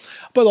hair,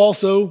 but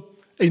also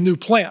a new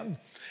plan.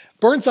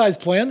 Burnside's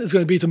plan is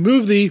going to be to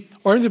move the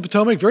Army of the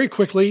Potomac very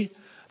quickly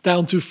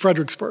down to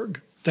Fredericksburg,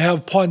 to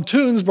have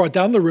pontoons brought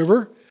down the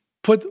river,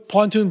 put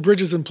pontoon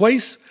bridges in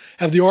place,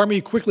 have the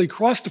army quickly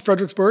cross to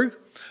Fredericksburg,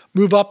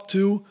 move up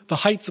to the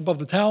heights above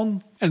the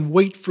town, and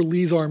wait for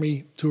Lee's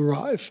army to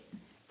arrive.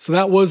 So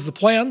that was the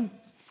plan,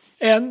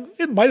 and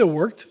it might have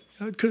worked.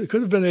 It could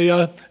have been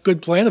a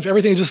good plan if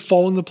everything had just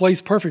fallen into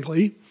place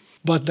perfectly,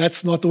 but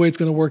that's not the way it's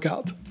going to work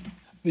out.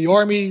 The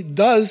army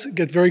does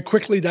get very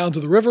quickly down to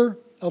the river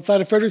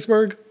outside of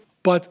Fredericksburg,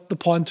 but the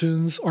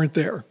pontoons aren't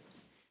there.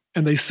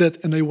 And they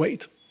sit and they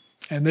wait,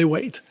 and they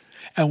wait.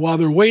 And while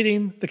they're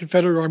waiting, the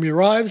Confederate army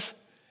arrives,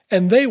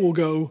 and they will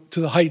go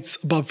to the heights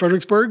above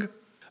Fredericksburg,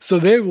 so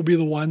they will be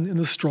the one in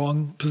the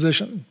strong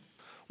position.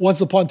 Once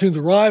the pontoons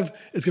arrive,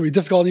 it's going to be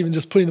difficult even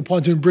just putting the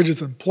pontoon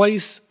bridges in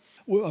place,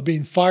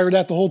 being fired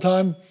at the whole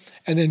time,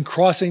 and then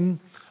crossing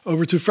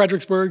over to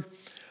Fredericksburg.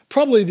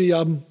 Probably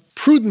the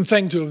prudent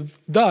thing to have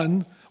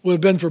done would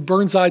have been for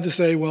Burnside to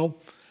say, well,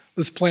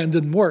 this plan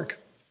didn't work.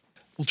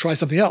 We'll try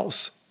something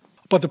else.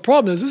 But the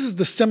problem is, this is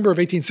December of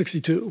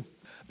 1862.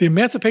 The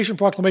Emancipation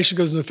Proclamation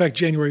goes into effect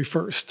January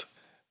 1st.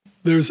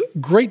 There's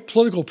great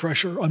political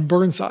pressure on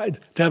Burnside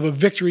to have a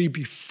victory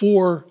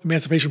before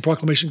Emancipation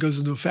Proclamation goes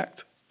into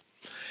effect.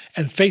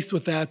 And faced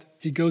with that,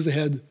 he goes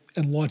ahead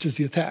and launches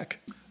the attack.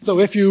 So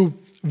if you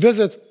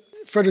visit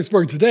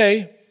Fredericksburg today,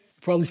 you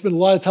probably spend a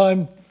lot of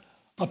time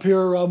up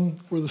here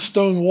where the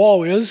stone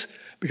wall is,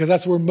 because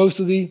that's where most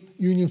of the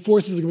Union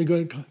forces are going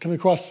to be coming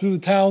across through the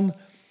town,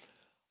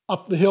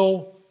 up the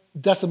hill,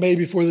 decimated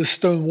before this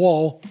stone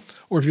wall.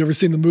 Or if you've ever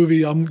seen the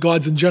movie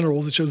Gods and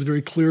Generals, it shows a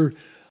very clear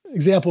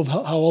example of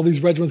how all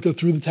these regiments go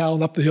through the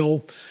town, up the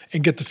hill,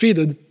 and get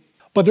defeated.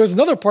 But there's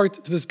another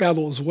part to this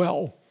battle as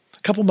well,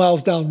 a couple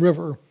miles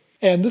downriver.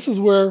 And this is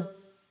where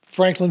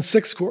Franklin's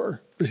Sixth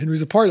Corps, that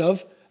Henry's a part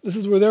of, this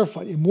is where they're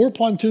fighting. More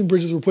pontoon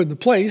bridges were put into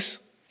place,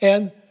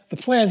 and the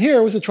plan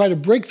here was to try to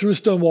break through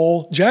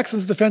Stonewall,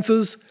 Jackson's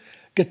defenses,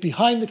 get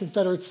behind the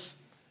Confederates,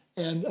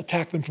 and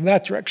attack them from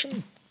that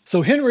direction.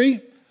 So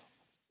Henry,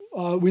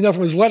 we know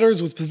from his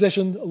letters, was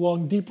positioned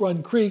along Deep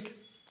Run Creek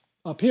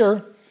up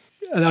here.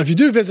 And now if you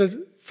do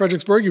visit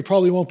Fredericksburg, you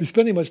probably won't be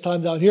spending much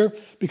time down here,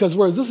 because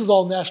whereas this is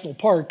all national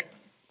park,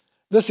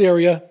 this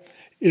area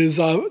is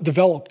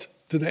developed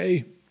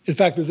today. In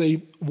fact, there's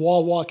a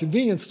Wawa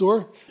convenience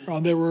store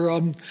around there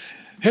where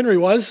Henry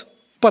was.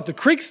 But the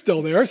creek's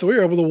still there, so we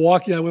were able to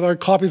walk with our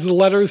copies of the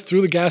letters through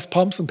the gas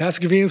pumps and past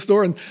the convenience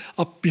store and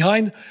up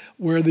behind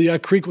where the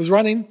creek was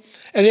running,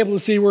 and able to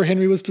see where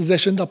Henry was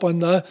positioned up on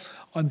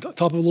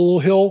top of a little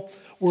hill,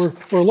 where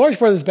for a large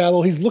part of this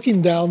battle, he's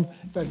looking down.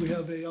 In fact, we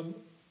have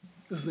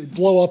this is a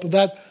blow up of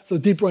that. So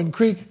Deep Run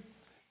Creek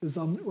is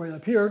right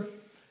up here.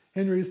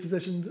 Henry is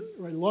positioned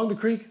right along the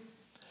creek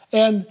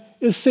and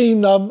is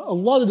seeing a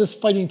lot of this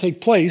fighting take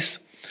place.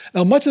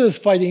 Now, much of this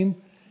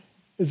fighting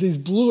is these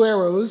blue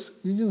arrows,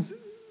 Union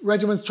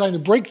regiments trying to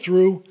break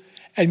through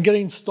and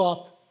getting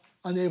stopped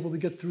unable to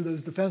get through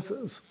those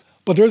defenses.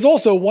 But there's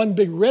also one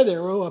big red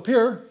arrow up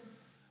here,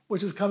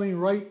 which is coming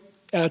right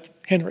at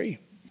Henry.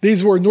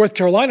 These were North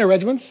Carolina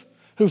regiments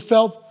who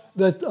felt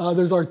that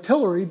there's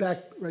artillery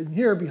back right in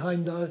here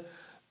behind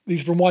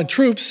these Vermont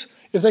troops.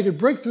 If they could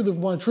break through the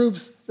Vermont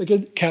troops, they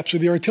could capture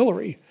the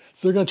artillery.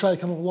 So they're going to try to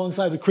come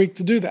alongside the creek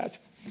to do that.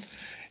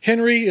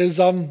 Henry is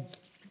going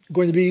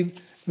to be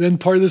then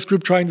part of this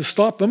group trying to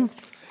stop them.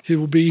 He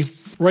will be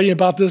writing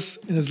about this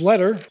in his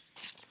letter.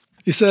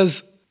 He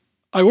says,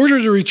 I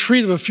ordered a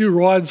retreat of a few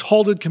rods,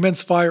 halted,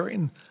 commenced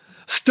firing.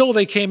 Still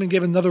they came and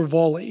gave another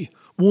volley,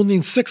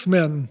 wounding 6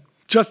 men.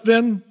 Just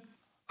then,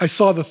 I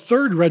saw the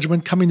 3rd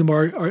Regiment coming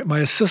to my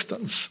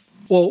assistance.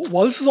 Well,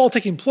 while this is all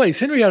taking place,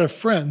 Henry had a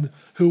friend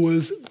who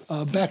was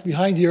back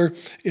behind here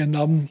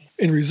in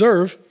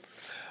reserve,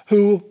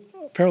 who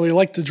apparently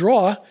liked to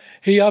draw.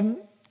 He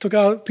took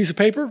out a piece of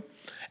paper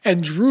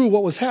and drew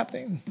what was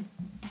happening.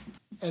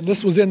 And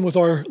this was in with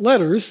our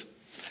letters,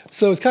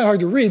 so it's kind of hard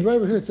to read. Right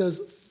over here it says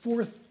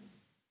 4th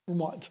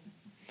Vermont.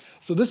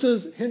 So this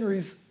is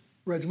Henry's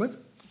regiment,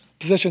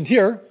 positioned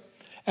here,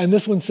 and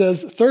this one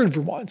says 3rd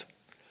Vermont.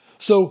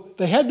 So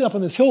they had been up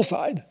on this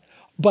hillside,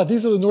 but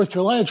these are the North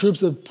Carolina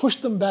troops that have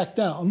pushed them back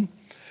down.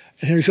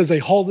 And Henry says they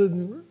halted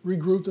and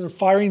regrouped and are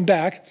firing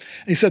back.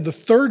 And he said the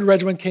 3rd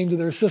Regiment came to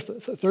their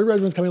assistance. The 3rd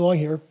Regiment's coming along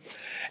here.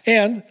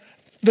 And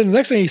then the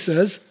next thing he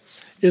says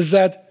is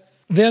that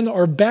then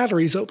our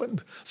batteries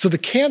opened. So the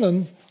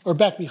cannon are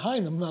back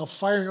behind them now,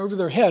 firing over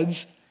their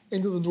heads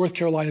into the North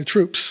Carolina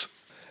troops.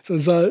 It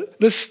says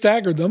this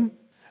staggered them.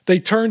 They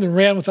turned and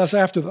ran with us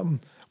after them.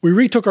 We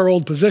retook our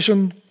old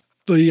position.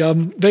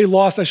 They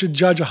lost, I should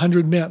judge,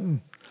 100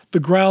 men. The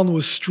ground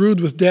was strewed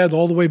with dead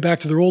all the way back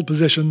to their old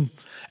position,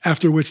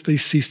 after which they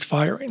ceased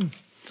firing.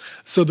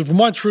 So the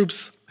Vermont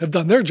troops have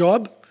done their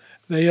job.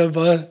 They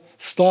have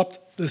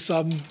stopped this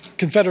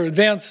Confederate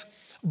advance,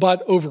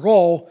 but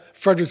overall,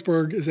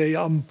 Fredericksburg is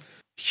a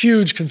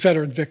huge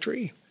Confederate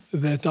victory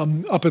that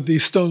up at the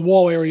Stone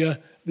Wall area,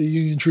 the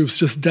Union troops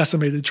just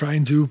decimated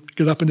trying to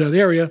get up into that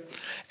area.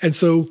 And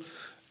so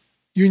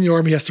Union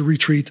Army has to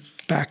retreat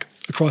back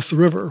across the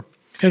river.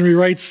 Henry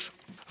writes,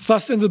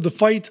 thus ended the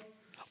fight.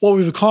 What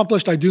we've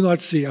accomplished, I do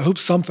not see. I hope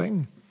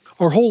something.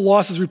 Our whole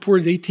loss is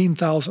reported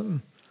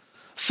 18,000.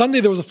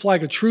 Sunday, there was a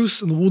flag of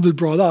truce and the wounded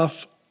brought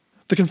off.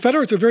 The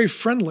Confederates are very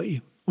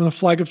friendly when a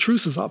flag of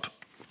truce is up.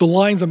 The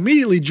lines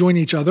immediately join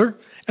each other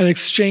and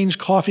exchange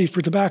coffee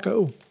for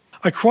tobacco.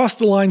 I crossed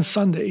the line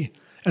Sunday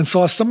and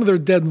saw some of their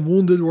dead and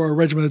wounded where our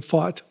regiment had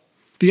fought.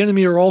 The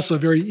enemy are also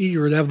very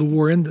eager to have the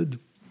war ended.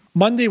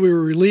 Monday, we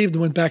were relieved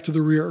and went back to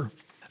the rear.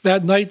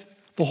 That night,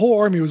 the whole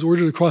army was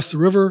ordered across the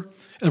river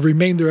and have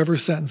remained there ever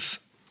since.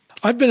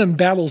 I've been in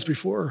battles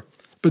before,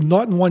 but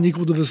not in one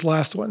equal to this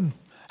last one.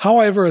 How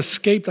I ever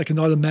escaped, I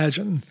cannot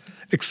imagine.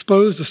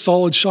 Exposed to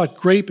solid shot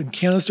grape and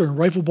canister and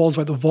rifle balls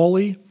by the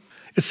volley,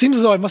 it seems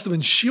as though I must have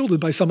been shielded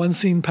by some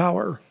unseen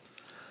power.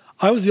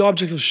 I was the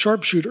object of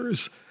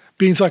sharpshooters,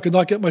 being so I could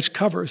not get much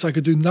cover, so I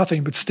could do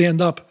nothing but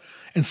stand up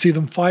and see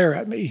them fire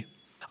at me.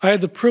 I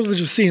had the privilege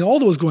of seeing all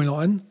that was going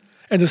on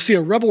and to see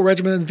a rebel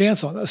regiment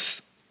advance on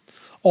us.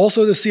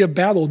 Also to see a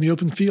battle in the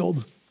open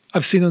field.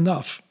 I've seen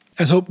enough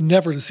and hope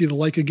never to see the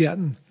like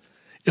again.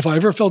 If I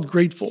ever felt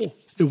grateful,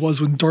 it was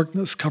when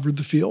darkness covered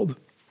the field.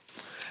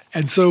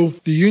 And so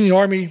the Union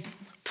Army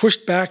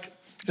pushed back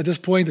at this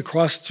point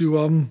across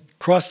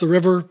the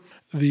river.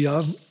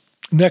 The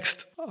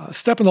next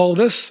step in all of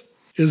this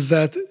is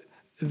that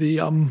the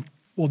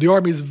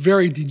Army is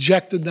very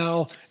dejected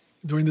now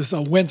during this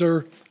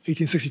winter,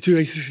 1862,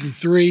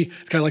 1863.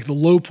 It's kind of like the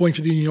low point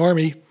for the Union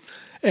Army.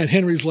 And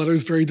Henry's letter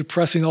is very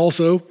depressing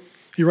also.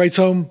 He writes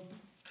home,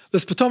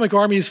 this Potomac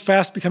Army is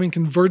fast becoming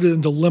converted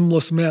into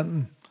limbless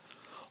men.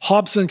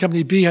 Hobson,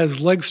 Company B, had his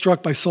leg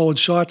struck by solid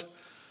shot,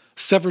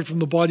 severed from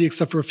the body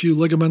except for a few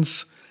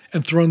ligaments,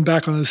 and thrown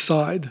back on his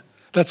side.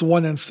 That's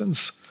one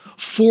instance.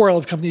 4 out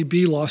of Company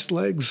B lost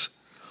legs.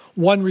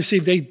 1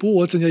 received 8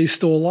 bullets, and yet he's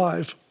still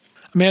alive.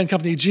 A man in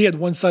Company G had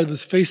one side of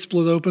his face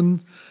split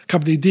open.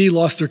 Company D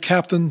lost their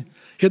captain,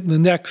 hit in the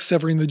neck,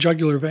 severing the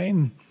jugular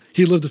vein.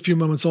 He lived a few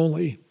moments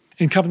only.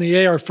 In Company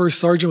A, our 1st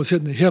sergeant was hit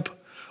in the hip,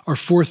 our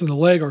 4th in the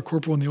leg, our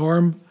corporal in the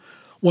arm.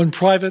 1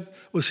 private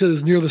was hit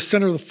as near the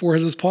center of the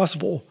forehead as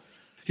possible.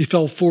 He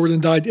fell forward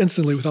and died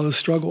instantly without a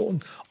struggle.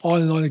 And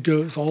on it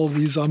goes, all of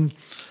these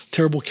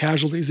terrible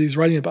casualties he's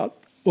writing about.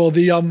 Well,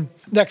 the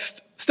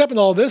next step in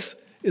all this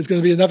is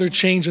going to be another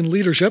change in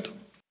leadership.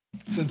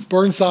 Since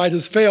Burnside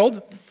has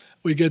failed,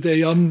 we get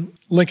a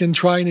Lincoln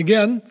trying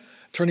again,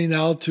 turning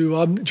now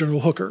to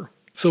General Hooker.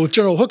 So with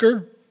General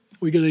Hooker,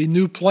 we get a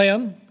new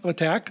plan of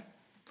attack.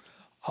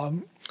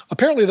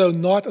 Apparently, though,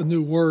 not a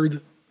new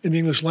word in the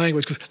English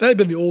language, because that had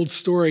been the old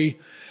story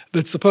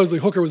that supposedly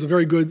Hooker was a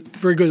very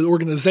good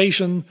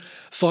organization,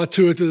 saw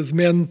to it that his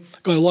men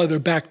got a lot of their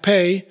back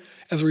pay.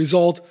 As a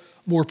result,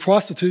 more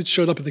prostitutes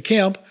showed up at the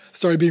camp,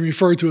 started being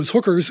referred to as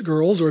hookers,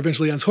 girls, or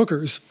eventually as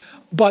hookers.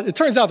 But it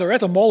turns out there are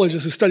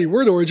etymologists who study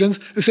word origins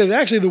who say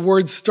that actually the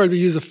words started to be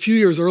used a few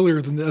years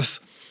earlier than this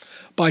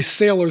by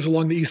sailors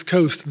along the East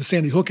Coast in the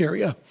Sandy Hook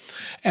area.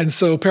 And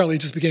so apparently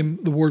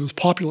the word was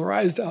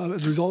popularized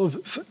as a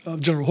result of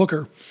General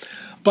Hooker.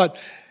 But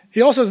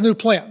he also has a new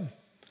plan.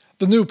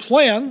 The new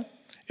plan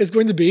is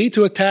going to be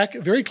to attack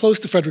very close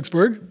to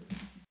Fredericksburg,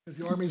 because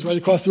the army is right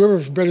across the river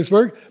from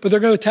Fredericksburg, but they're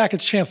going to attack at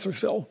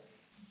Chancellorsville.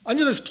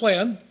 Under this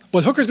plan,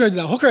 what Hooker's going to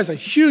do now, Hooker has a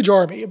huge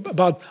army,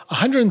 about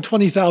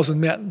 120,000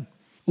 men.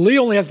 Lee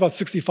only has about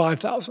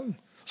 65,000,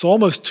 so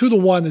almost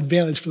 2-to-1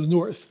 advantage for the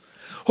North.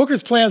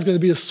 Hooker's plan is going to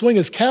be to swing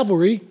his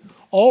cavalry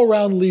all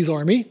around Lee's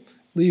army,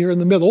 Lee here in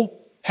the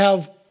middle,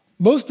 have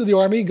most of the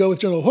army go with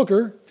General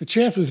Hooker to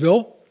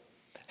Chancellorsville,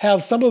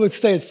 have some of it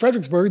stay at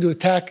Fredericksburg to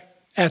attack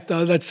at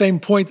that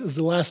same point as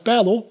the last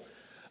battle.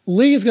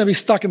 Lee is going to be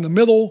stuck in the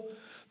middle,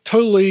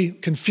 totally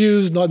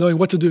confused, not knowing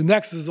what to do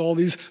next, as all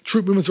these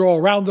troop movements are all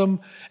around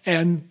him,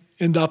 and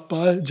end up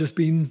just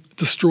being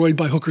destroyed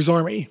by Hooker's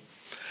army.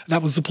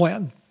 That was the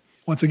plan.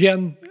 Once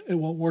again, it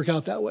won't work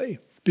out that way,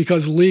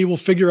 because Lee will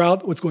figure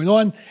out what's going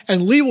on,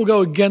 and Lee will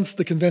go against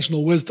the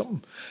conventional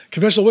wisdom.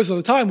 Conventional wisdom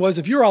at the time was,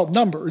 if you're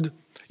outnumbered,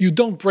 you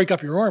don't break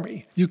up your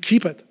army. You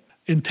keep it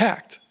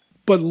intact.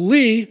 But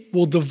Lee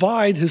will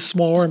divide his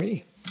small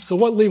army. So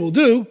what Lee will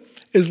do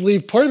is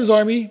leave part of his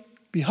army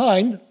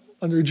behind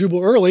under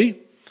Jubal Early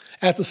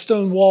at the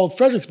stone-walled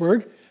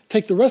Fredericksburg,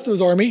 take the rest of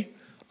his army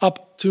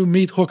up to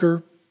meet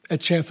Hooker at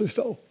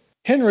Chancellorsville.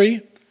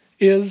 Henry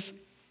is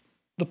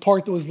the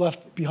part that was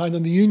left behind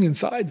on the Union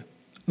side,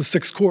 the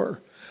 6th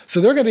Corps.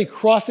 So they're going to be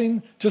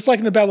crossing, just like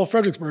in the Battle of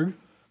Fredericksburg,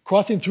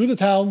 crossing through the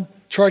town,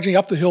 charging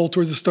up the hill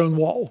towards the stone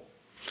wall.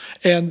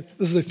 And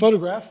this is a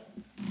photograph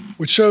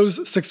which shows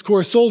 6th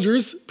Corps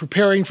soldiers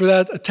preparing for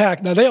that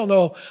attack. Now, they don't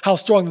know how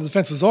strong the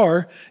defenses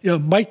are. It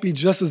might be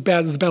just as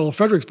bad as the Battle of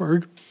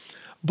Fredericksburg,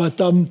 but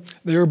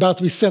they're about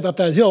to be sent up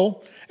that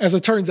hill. As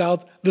it turns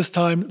out, this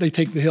time they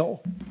take the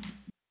hill.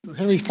 So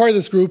Henry's part of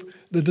this group,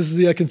 that this is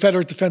the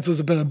Confederate defenses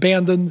have been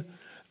abandoned,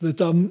 that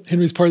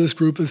Henry's part of this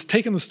group has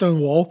taken the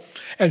stone wall,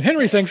 and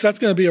Henry thinks that's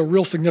going to be a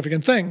real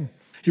significant thing.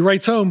 He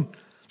writes home,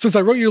 "Since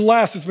I wrote you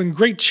last, it's been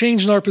great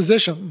change in our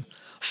position.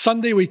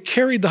 Sunday, we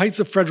carried the heights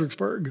of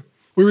Fredericksburg.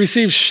 We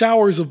received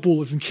showers of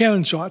bullets and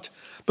cannon shot,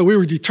 but we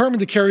were determined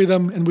to carry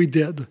them, and we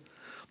did.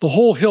 The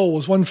whole hill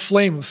was one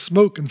flame of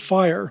smoke and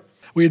fire.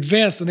 We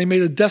advanced, and they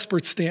made a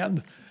desperate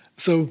stand."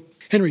 So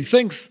Henry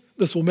thinks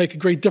this will make a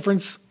great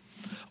difference,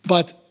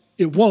 but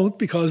it won't,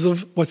 because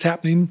of what's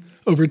happening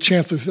over at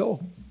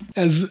Chancellorsville.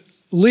 As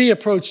Lee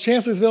approached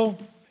Chancellorsville,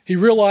 he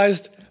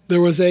realized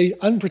there was an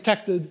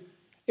unprotected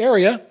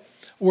area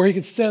where he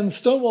could send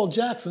Stonewall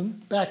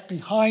Jackson back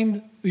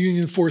behind the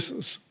Union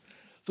forces.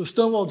 So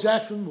Stonewall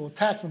Jackson will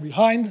attack from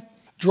behind,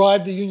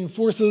 drive the Union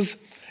forces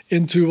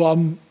into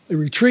a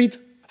retreat.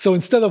 So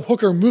instead of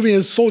Hooker moving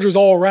his soldiers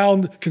all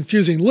around,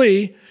 confusing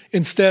Lee,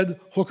 instead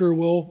Hooker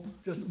will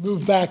just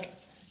move back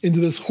into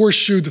this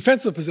horseshoe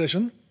defensive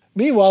position.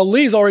 Meanwhile,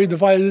 Lee's already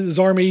divided his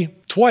army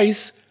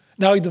twice.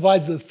 Now he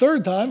divides it a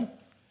third time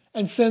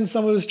and sends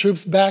some of his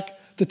troops back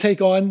to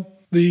take on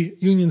the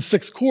Union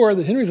 6th Corps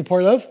that Henry's a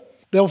part of.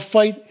 They'll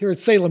fight here at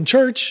Salem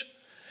Church,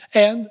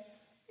 and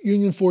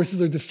Union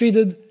forces are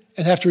defeated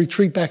and have to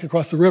retreat back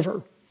across the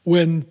river.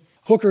 When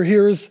Hooker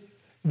hears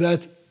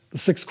that the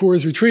 6th Corps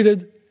is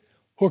retreated,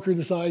 Hooker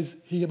decides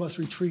he must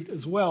retreat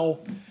as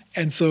well,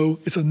 and so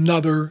it's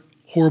another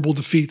horrible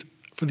defeat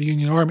for the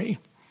Union Army.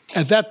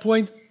 At that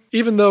point,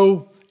 even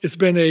though it's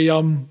been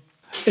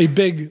a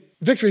big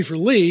victory for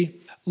Lee,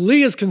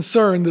 Lee is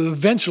concerned that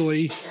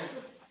eventually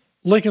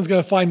Lincoln's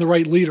going to find the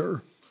right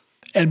leader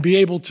and be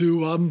able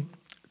to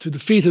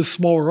defeat his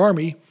smaller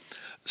army.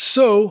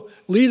 So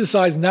Lee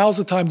decides now's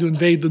the time to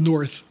invade the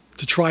North,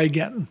 to try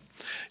again.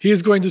 He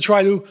is going to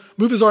try to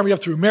move his army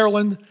up through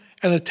Maryland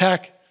and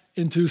attack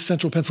into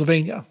central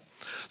Pennsylvania.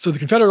 So the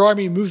Confederate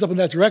Army moves up in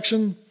that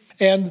direction,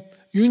 and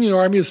Union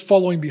Army is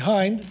following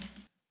behind.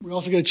 We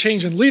also get a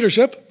change in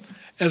leadership,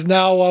 as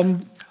now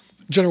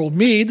General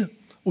Meade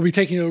will be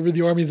taking over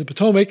the Army of the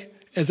Potomac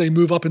as they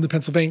move up into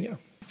Pennsylvania.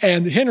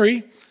 And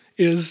Henry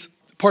is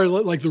part of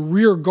like the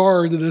rear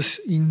guard of this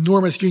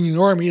enormous Union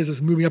Army as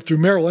it's moving up through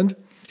Maryland.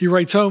 He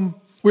writes home,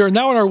 "We are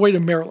now on our way to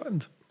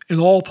Maryland in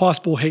all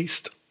possible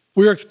haste.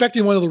 We are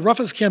expecting one of the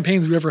roughest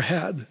campaigns we ever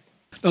had."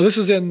 Now, this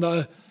is in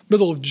the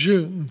middle of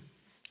June,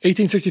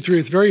 1863.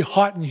 It's very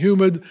hot and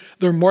humid.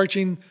 They're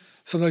marching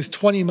sometimes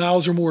 20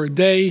 miles or more a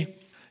day.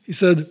 He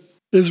said,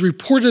 "It is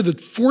reported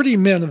that 40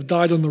 men have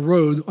died on the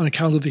road on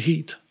account of the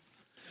heat.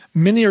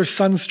 Many are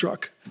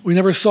sunstruck. We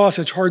never saw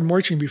such hard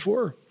marching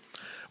before.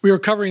 We are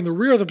covering the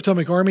rear of the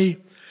Potomac Army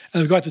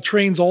and have got the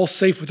trains all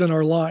safe within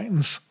our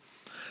lines.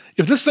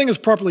 If this thing is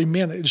properly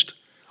managed,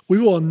 we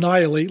will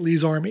annihilate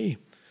Lee's army.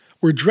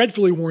 We're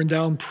dreadfully worn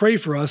down. Pray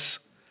for us.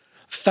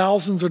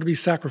 Thousands are to be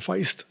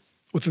sacrificed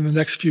within the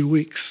next few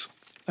weeks."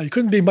 Now, you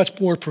couldn't be much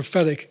more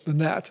prophetic than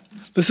that.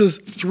 This is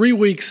 3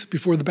 weeks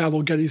before the Battle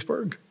of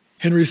Gettysburg.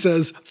 Henry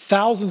says,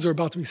 thousands are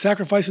about to be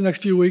sacrificed in the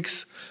next few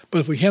weeks, but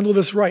if we handle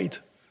this right,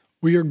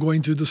 we are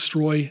going to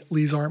destroy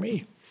Lee's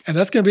army. And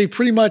that's going to be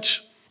pretty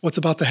much what's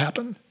about to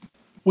happen.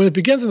 When it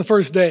begins on the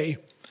first day,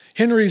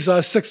 Henry's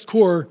 6th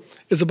Corps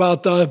is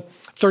about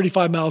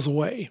 35 miles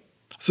away.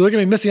 So they're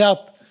going to be missing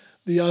out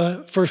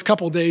the first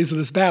couple of days of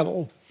this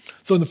battle.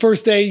 So in the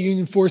first day,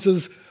 Union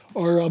forces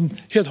are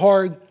hit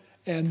hard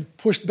and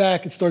pushed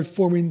back and start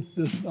forming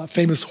this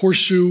famous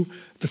horseshoe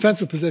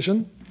defensive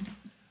position.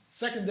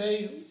 Second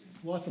day,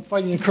 lots of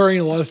fighting occurring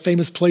in a lot of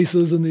famous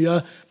places in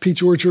the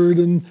Peach Orchard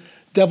and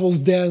Devil's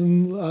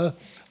Den,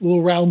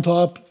 Little Round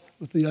Top,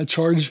 with the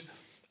charge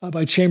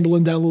by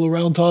Chamberlain down Little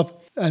Round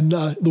Top, and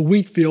the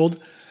wheat field.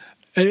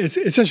 And it's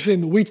interesting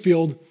in the wheat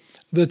field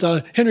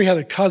that Henry had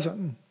a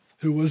cousin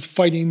who was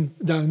fighting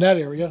down in that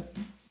area,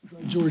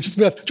 George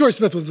Smith. George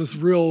Smith was this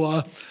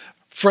real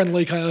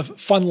friendly, kind of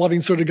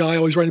fun-loving sort of guy,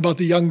 always writing about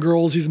the young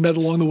girls he's met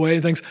along the way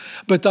and things.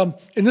 But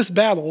in this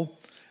battle,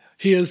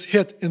 he is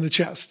hit in the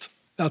chest.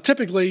 Now,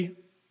 typically,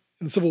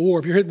 in the Civil War,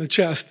 if you're hit in the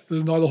chest,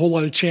 there's not a whole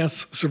lot of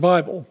chance of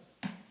survival.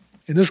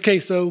 In this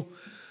case, though,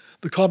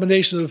 the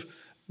combination of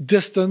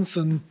distance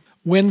and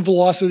wind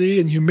velocity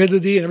and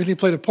humidity and everything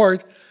played a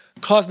part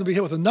caused him to be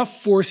hit with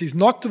enough force. He's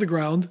knocked to the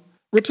ground,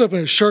 rips open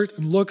his shirt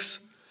and looks.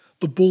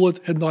 The bullet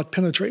had not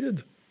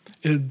penetrated.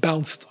 It had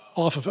bounced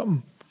off of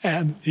him,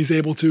 and he's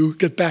able to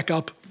get back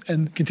up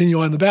and continue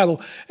on in the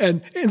battle,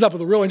 and ends up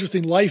with a real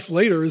interesting life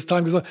later as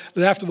time goes on.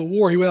 That after the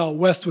war, he went out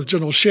west with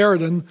General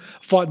Sheridan,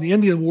 fought in the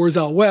Indian Wars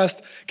out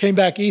west, came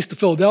back east to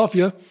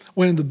Philadelphia,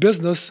 went into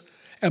business,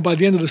 and by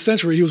the end of the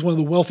century, he was one of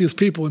the wealthiest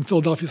people in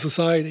Philadelphia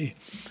society.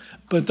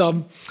 But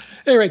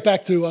anyway,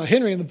 back to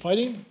Henry and the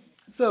fighting.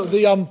 So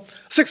the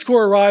 6th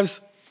Corps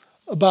arrives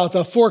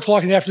about 4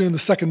 o'clock in the afternoon the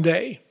second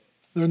day.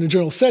 They're in the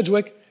General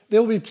Sedgwick. They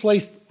will be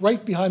placed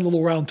right behind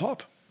Little Round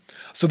Top.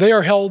 So they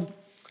are held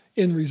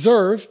in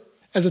reserve.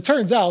 As it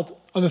turns out,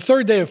 on the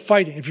third day of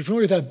fighting, if you're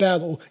familiar with that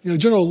battle,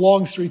 General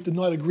Longstreet did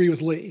not agree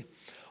with Lee.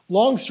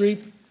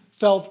 Longstreet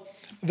felt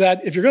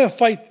that if you're going to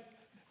fight,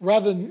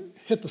 rather than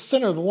hit the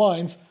center of the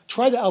lines,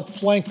 try to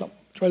outflank them,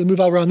 try to move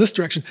out around this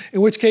direction,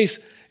 in which case,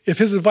 if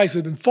his advice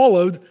had been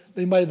followed,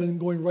 they might have been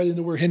going right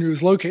into where Henry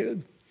was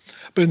located.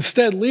 But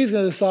instead, Lee's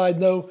going to decide,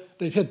 no,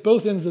 they've hit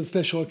both ends of this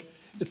fishhook.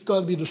 It's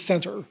got to be the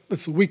center.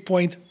 It's the weak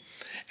point.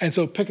 And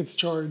so Pickett's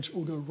charge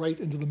will go right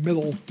into the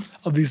middle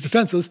of these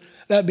defenses.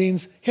 That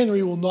means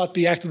Henry will not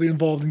be actively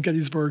involved in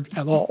Gettysburg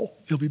at all.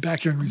 He'll be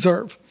back here in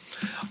reserve.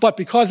 But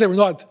because they were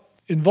not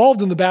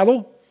involved in the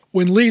battle,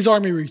 when Lee's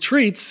army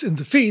retreats in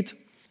defeat,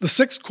 the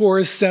 6th Corps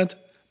is sent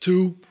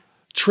to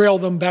trail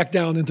them back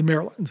down into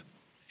Maryland.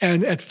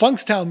 And at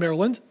Funkstown,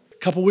 Maryland, a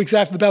couple weeks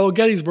after the Battle of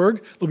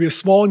Gettysburg, there'll be a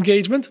small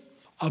engagement.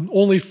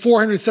 Only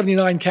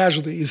 479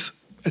 casualties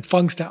at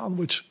Funkstown,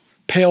 which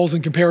pales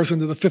in comparison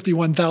to the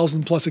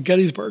 51,000 plus at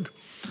Gettysburg.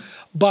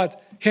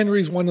 But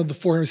Henry's one of the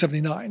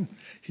 479.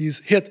 He's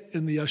hit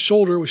in the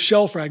shoulder with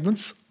shell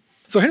fragments.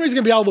 So Henry's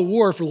going to be out of the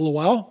war for a little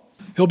while.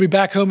 He'll be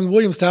back home in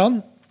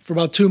Williamstown for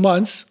about 2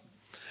 months.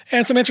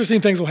 And some interesting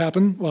things will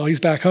happen while he's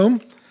back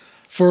home.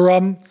 For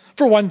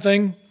one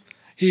thing,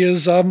 he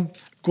is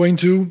going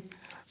to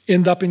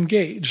end up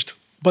engaged.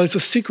 But it's a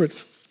secret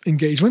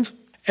engagement.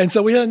 And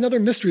so we had another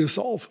mystery to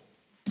solve.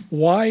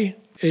 Why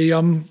a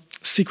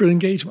secret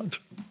engagement?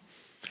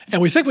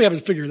 And we think we have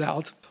it figured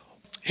out.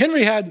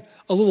 Henry had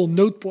a little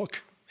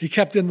notebook he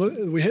kept in,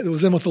 it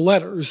was in with the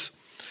letters.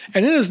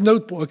 And in his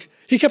notebook,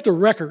 he kept a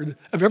record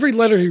of every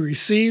letter he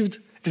received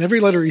and every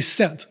letter he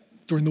sent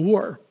during the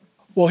war.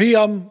 Well, he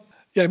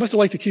must have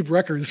liked to keep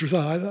records for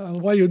something. I don't know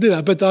why you would do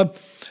that. But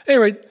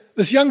anyway,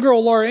 this young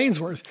girl, Laura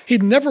Ainsworth,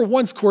 he'd never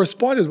once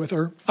corresponded with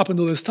her up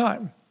until this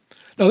time.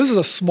 Now, this is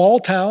a small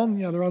town.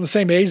 They're on the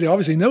same age. They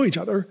obviously know each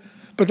other,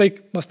 but they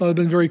must not have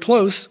been very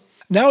close.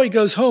 Now he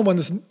goes home on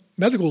this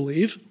medical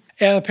leave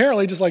and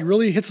apparently just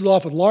really hits it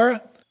off with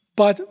Laura.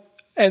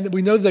 And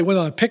we know that they went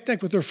on a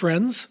picnic with their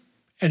friends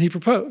and he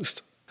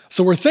proposed.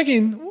 So we're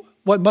thinking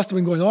what must have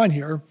been going on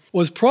here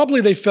was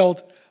probably they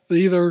felt that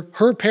either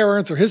her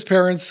parents or his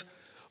parents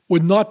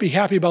would not be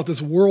happy about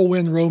this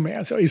whirlwind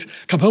romance. So he's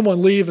come home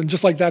on leave and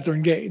just like that, they're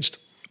engaged.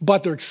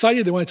 But they're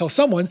excited, they want to tell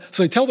someone,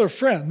 so they tell their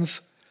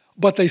friends,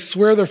 but they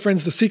swear their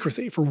friends to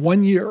secrecy. For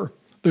 1 year,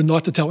 they're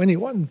not to tell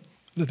anyone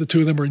that the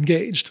two of them are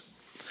engaged.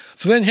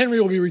 So then Henry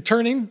will be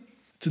returning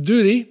to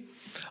duty,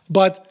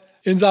 but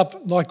ends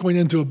up not going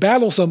into a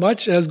battle so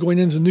much as going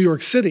into New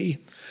York City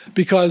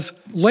because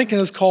Lincoln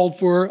has called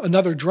for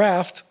another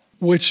draft,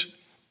 which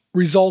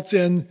results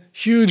in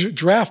huge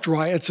draft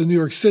riots in New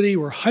York City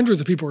where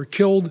hundreds of people are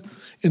killed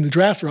in the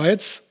draft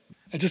riots.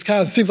 It just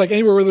kind of seems like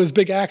anywhere where there's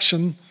big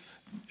action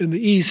in the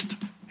East,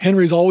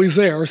 Henry's always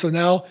there. So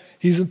now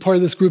he's part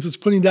of this group that's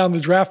putting down the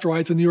draft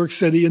riots in New York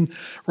City and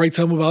writes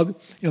home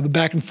about the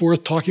back and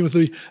forth, talking with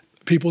the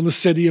people in the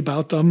city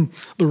about the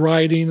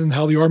rioting and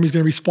how the army's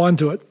going to respond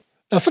to it.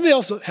 Now, something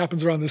else that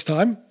happens around this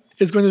time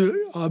is going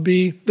to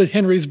be that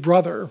Henry's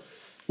brother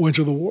will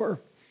enter the war,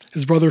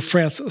 his brother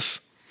Francis.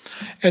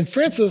 And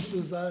Francis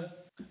is a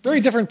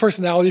very different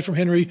personality from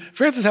Henry.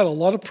 Francis had a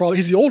lot of problems.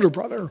 He's the older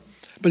brother,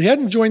 but he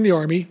hadn't joined the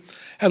army,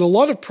 had a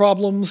lot of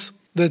problems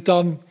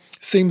that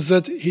seems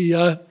that he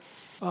had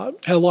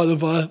a lot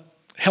of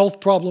health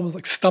problems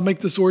like stomach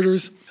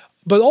disorders,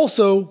 but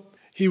also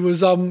he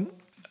was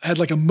had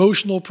like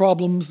emotional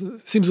problems,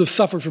 seems to have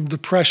suffered from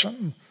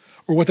depression,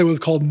 or what they would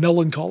have called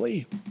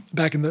melancholy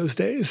back in those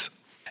days.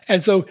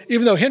 And so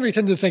even though Henry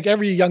tended to think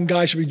every young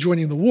guy should be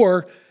joining the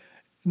war,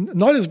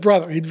 not his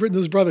brother. He'd written to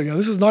his brother,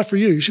 this is not for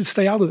you. You should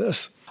stay out of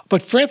this.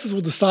 But Francis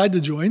will decide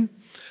to join.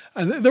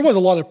 And there was a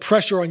lot of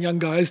pressure on young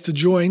guys to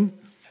join.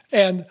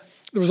 And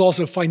there was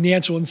also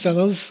financial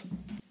incentives.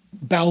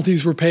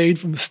 Bounties were paid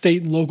from the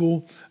state and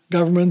local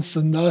governments.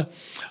 And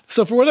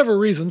so for whatever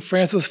reason,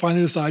 Francis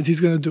finally decides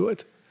he's going to do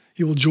it.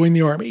 He will join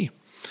the army.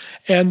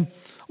 And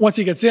once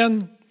he gets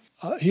in,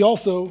 he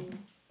also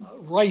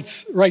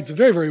writes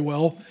very, very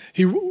well.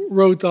 He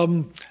wrote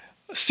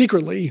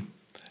secretly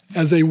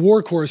as a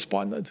war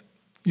correspondent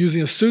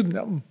using a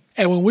pseudonym.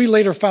 And when we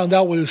later found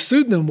out what his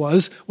pseudonym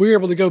was, we were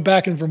able to go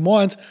back in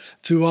Vermont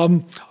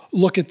to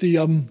look at the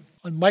on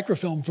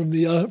microfilm from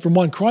the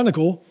Vermont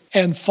Chronicle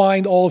and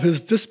find all of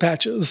his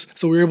dispatches.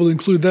 So we were able to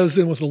include those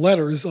in with the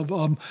letters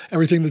of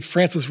everything that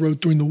Francis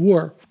wrote during the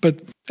war. But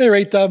at any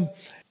rate,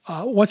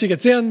 once he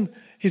gets in,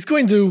 he's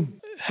going to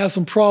have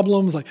some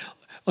problems. Like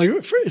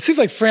it seems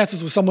like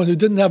Francis was someone who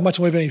didn't have much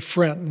of any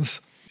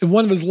friends. In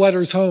one of his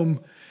letters home,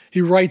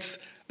 he writes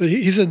that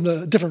he's in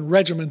a different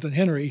regiment than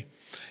Henry.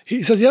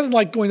 He says he doesn't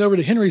like going over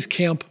to Henry's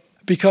camp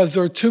because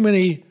there are too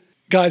many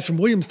guys from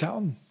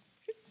Williamstown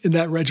in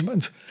that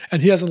regiment,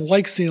 and he doesn't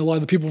like seeing a lot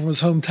of the people from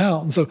his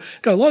hometown. So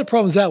got a lot of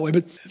problems that way.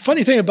 But the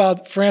funny thing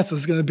about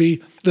Francis is going to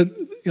be that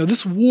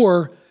this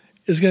war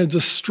is going to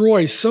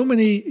destroy so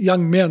many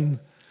young men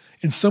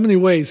in so many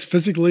ways,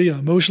 physically and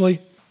emotionally.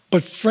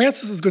 But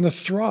Francis is going to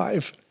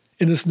thrive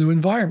in this new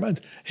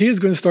environment. He is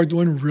going to start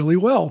doing really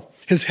well.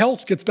 His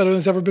health gets better than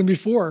it's ever been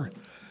before.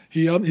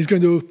 He's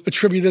going to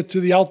attribute it to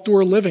the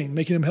outdoor living,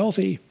 making him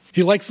healthy.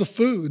 He likes the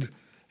food.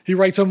 He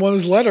writes on one of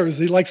his letters,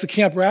 he likes the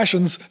camp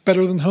rations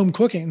better than home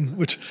cooking,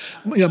 which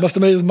must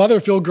have made his mother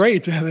feel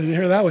great to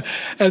hear that one.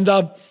 And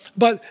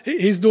but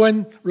he's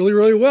doing really,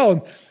 really well.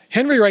 And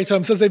Henry writes to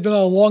him, says they've been on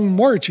a long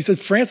march. He said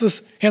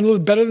Francis handled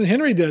it better than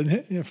Henry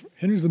did.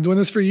 Henry's been doing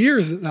this for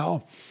years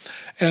now.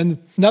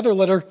 And another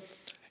letter,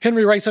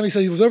 Henry writes to him, he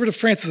says he was over to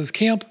Francis's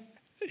camp.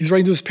 He's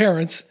writing to his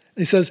parents.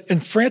 And he says,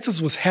 and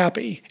Francis was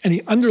happy. And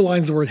he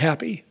underlines the word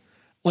happy.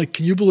 Like,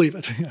 can you believe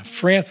it?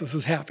 Francis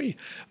is happy.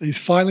 He's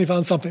finally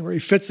found something where he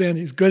fits in,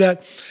 he's good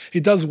at, he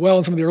does well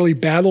in some of the early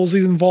battles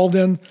he's involved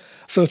in.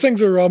 So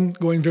things are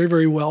going very,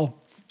 very well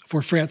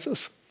for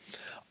Francis.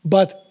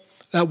 But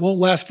that won't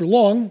last for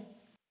long.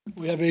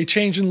 We have a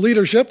change in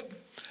leadership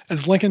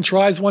as Lincoln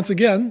tries once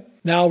again,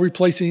 now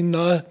replacing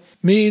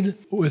Meade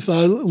with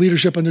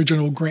leadership under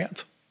General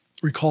Grant,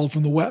 recalled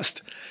from the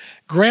West.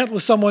 Grant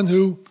was someone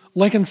who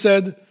Lincoln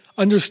said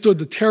understood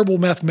the terrible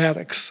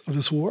mathematics of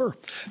this war.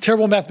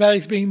 Terrible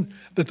mathematics being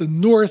that the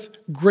North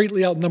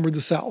greatly outnumbered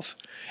the South.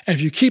 And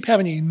if you keep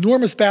having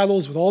enormous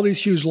battles with all these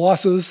huge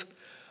losses,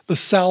 the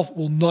South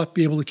will not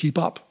be able to keep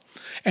up.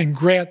 And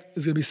Grant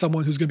is going to be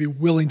someone who's going to be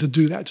willing to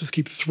do that, just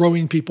keep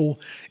throwing people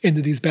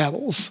into these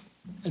battles.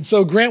 And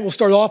so Grant will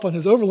start off on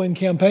his overland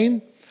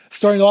campaign,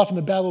 starting off in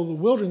the Battle of the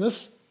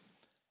Wilderness.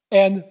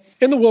 And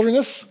in the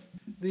Wilderness,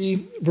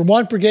 the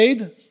Vermont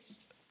Brigade,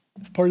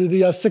 as part of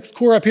the 6th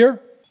Corps up here,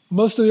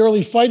 most of the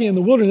early fighting in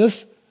the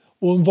Wilderness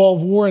will involve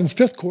Warren's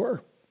 5th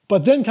Corps.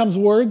 But then comes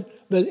word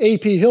that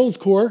A.P. Hill's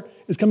Corps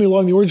is coming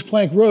along the Orange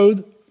Plank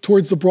Road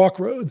towards the Brock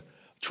Road,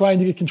 trying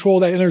to get control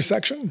of that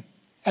intersection.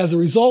 As a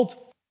result,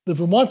 the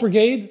Vermont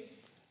Brigade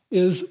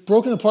is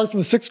broken apart from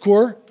the 6th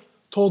Corps,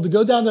 told to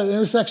go down that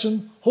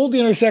intersection, hold the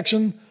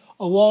intersection,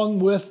 along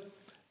with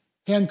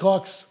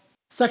Hancock's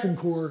 2nd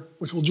Corps,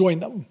 which will join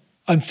them.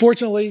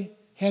 Unfortunately,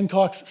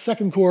 Hancock's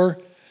 2nd Corps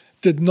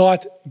did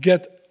not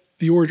get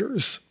the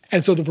orders.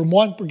 And so the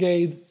Vermont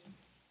Brigade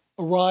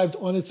arrived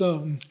on its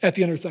own at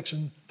the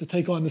intersection to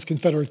take on this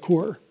Confederate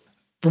Corps.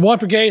 Vermont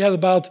Brigade had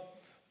about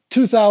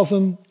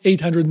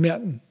 2,800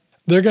 men.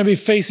 They're going to be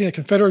facing a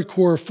Confederate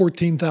Corps of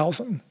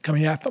 14,000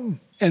 coming at them,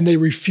 and they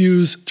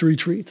refuse to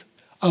retreat.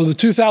 Out of the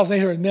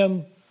 2,800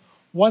 men,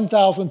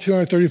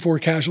 1,234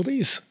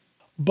 casualties.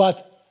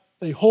 But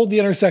they hold the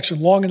intersection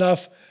long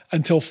enough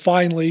until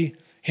finally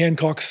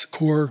Hancock's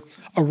Corps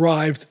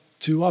arrived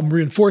to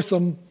reinforce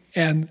them,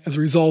 and as a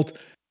result,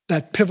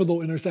 that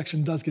pivotal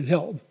intersection does get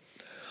held.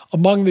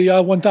 Among the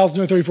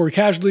 1,234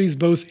 casualties,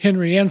 both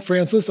Henry and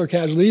Francis are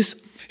casualties.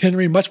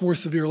 Henry much more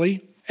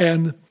severely,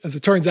 and as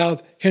it turns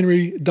out,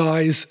 Henry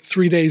dies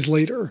 3 days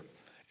later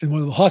in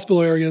one of the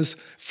hospital areas.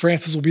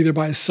 Francis will be there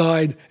by his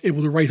side,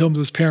 able to write home to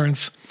his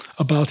parents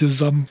about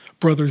his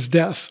brother's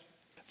death.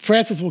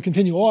 Francis will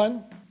continue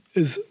on,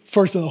 is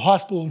first in the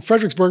hospital in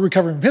Fredericksburg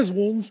recovering from his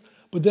wounds,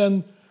 but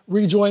then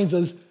rejoins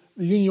as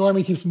the Union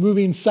Army keeps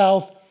moving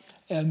south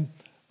and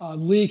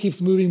Lee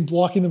keeps moving,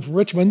 blocking them from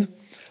Richmond.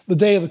 The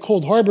day of the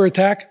Cold Harbor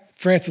attack,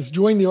 Francis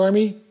joined the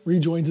army,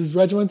 rejoined his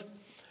regiment,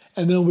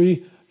 and then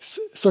we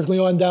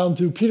circling on down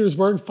to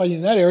Petersburg, fighting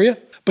in that area.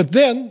 But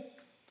then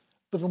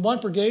the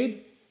Vermont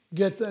Brigade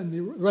and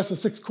the rest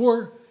of the 6th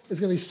Corps is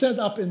going to be sent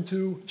up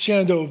into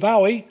Shenandoah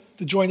Valley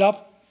to join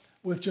up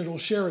with General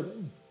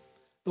Sheridan.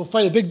 They'll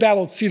fight a big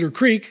battle at Cedar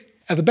Creek.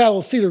 At the Battle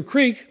of Cedar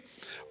Creek,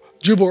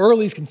 Jubal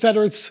Early's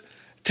Confederates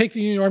take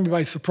the Union Army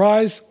by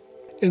surprise.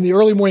 In the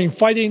early morning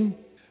fighting,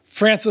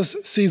 Francis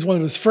sees one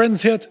of his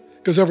friends hit,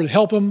 goes over to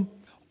help him.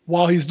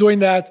 While he's doing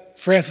that,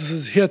 Francis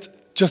is hit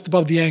just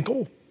above the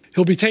ankle.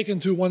 He'll be taken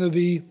to one of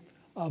the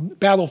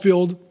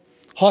battlefield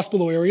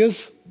hospital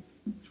areas,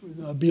 which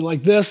would be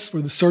like this,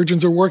 where the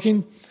surgeons are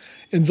working.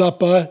 Ends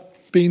up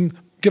being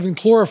given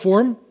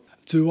chloroform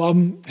to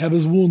have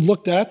his wound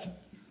looked at.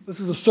 This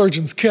is a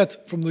surgeon's kit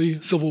from the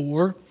Civil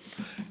War.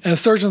 And a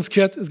surgeon's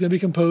kit is going to be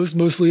composed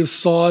mostly of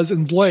saws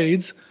and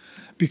blades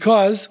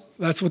because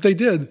that's what they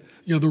did.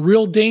 The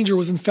real danger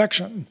was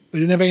infection. They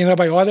didn't have any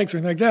antibiotics or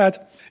anything like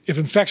that. If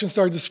infection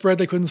started to spread,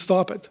 they couldn't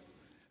stop it,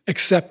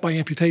 except by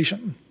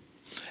amputation.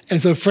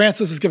 And so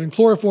Francis is given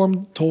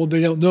chloroform, told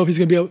they don't know if he's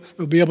going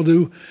to be able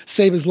to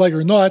save his leg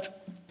or not.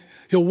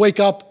 He'll wake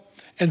up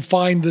and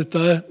find that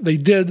they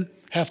did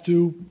have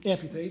to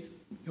amputate.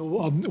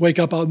 He'll wake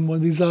up out in one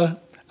of these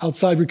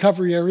outside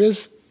recovery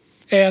areas,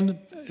 and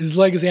his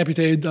leg is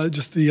amputated,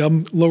 just the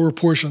lower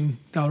portion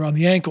down around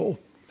the ankle.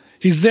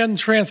 He's then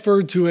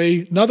transferred to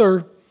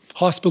another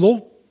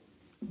hospital,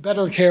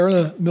 better care in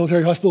a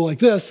military hospital like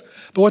this,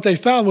 but what they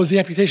found was the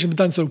amputation had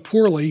been done so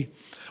poorly,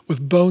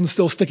 with bones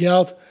still sticking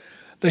out,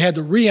 they had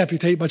to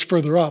re-amputate much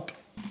further up.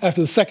 After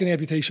the second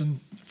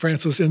amputation,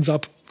 Francis ends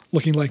up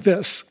looking like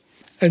this.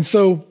 And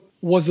so,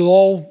 was it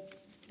all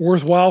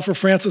worthwhile for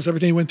Francis,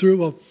 everything he went through?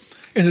 Well,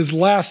 in his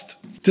last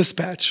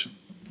dispatch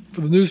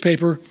for the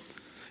newspaper,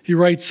 he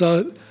writes,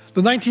 the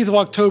 19th of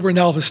October,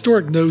 now of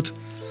historic note,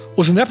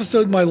 was an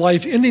episode in my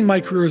life ending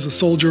my career as a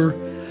soldier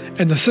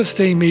and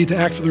necessitating me to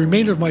act for the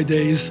remainder of my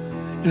days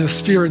in a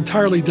sphere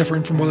entirely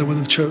different from what I would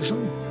have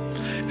chosen.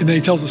 And then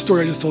he tells the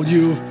story I just told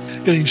you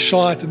of getting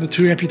shot and the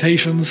two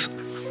amputations.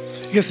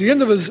 He gets to the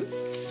end of his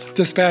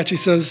dispatch, he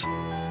says,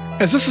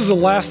 as this is the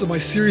last of my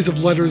series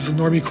of letters as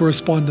an Army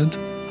correspondent,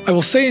 I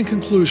will say in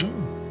conclusion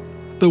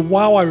that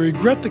while I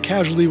regret the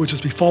casualty which has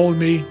befallen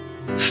me,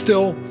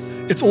 still,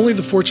 it's only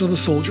the fortune of a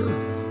soldier,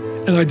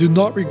 and I do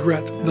not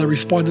regret that I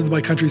responded to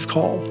my country's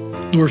call,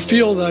 nor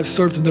feel that I've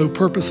served to no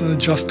purpose in a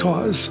just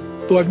cause.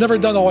 Though I've never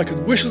done all I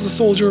could wish as a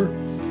soldier,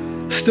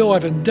 still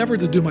I've endeavored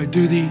to do my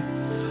duty,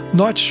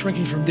 not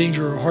shrinking from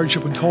danger or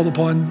hardship when called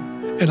upon,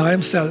 and I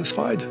am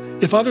satisfied.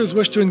 If others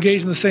wish to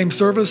engage in the same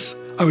service,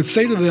 I would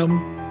say to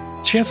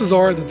them, chances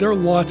are that their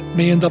lot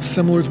may end up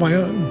similar to my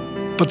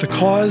own, but the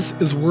cause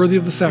is worthy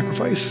of the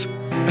sacrifice,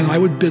 and I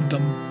would bid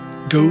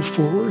them go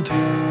forward.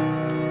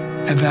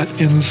 And that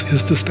ends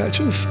his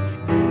dispatches.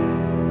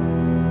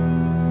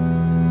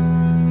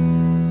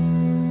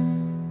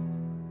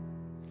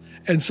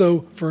 And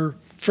so for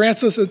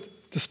Francis,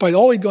 despite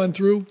all he'd gone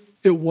through,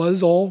 it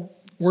was all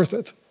worth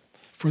it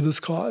for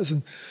this cause.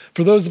 And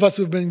for those of us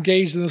who have been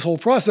engaged in this whole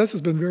process,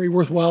 it's been very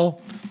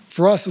worthwhile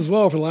for us as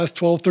well for the last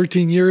 12,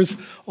 13 years,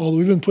 all that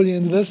we've been putting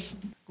into this,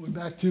 going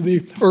back to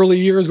the early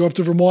years, going up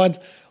to Vermont,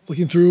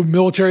 looking through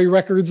military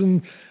records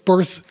and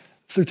birth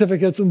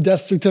certificates and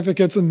death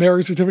certificates and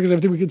marriage certificates,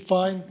 everything we could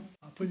find,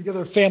 putting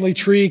together a family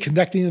tree,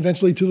 connecting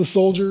eventually to the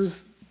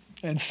soldiers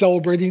and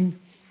celebrating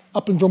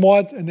up in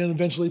Vermont, and then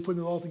eventually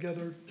putting it all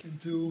together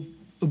into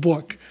the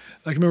book.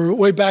 I can remember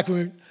way back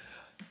when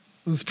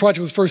this project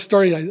was first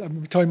started, I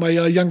remember telling my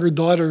younger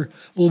daughter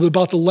a little bit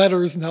about the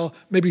letters and how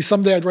maybe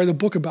someday I'd write a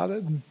book about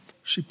it. And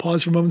she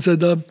paused for a moment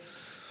and said,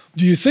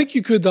 do you think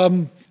you could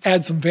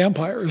add some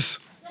vampires?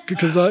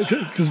 Because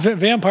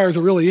vampires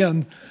are really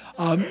in.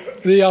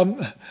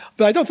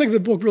 But I don't think the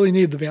book really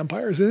needed the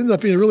vampires. It ended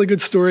up being a really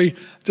good story,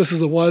 just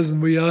as it was,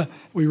 and we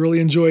really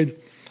enjoyed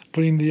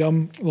putting the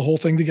whole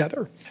thing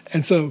together.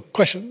 And so,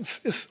 questions?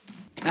 Yes.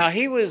 Now,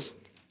 he was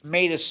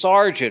made a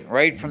sergeant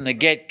right from the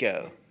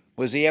get-go.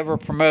 Was he ever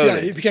promoted? Yeah,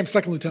 he became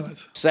second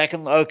lieutenant.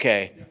 Second,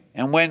 okay.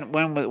 And when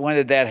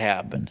did that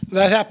happen?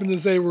 That happened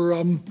as they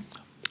were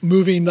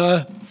moving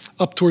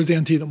up towards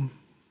Antietam.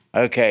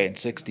 Okay, in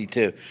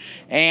 1962.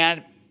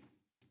 And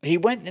he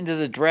went into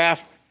the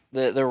draft,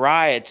 the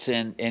riots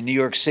in New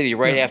York City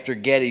right after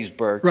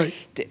Gettysburg. Right.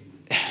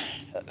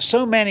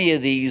 So many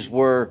of these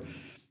were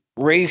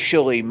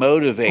racially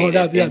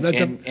motivated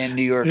in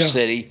New York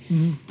City.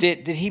 Mm-hmm.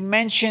 Did he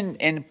mention,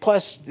 and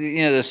plus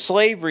the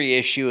slavery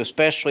issue,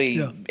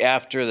 especially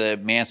after the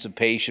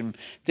emancipation,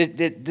 did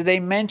they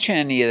mention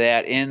any of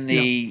that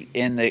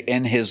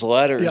in his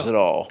letters at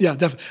all? Yeah,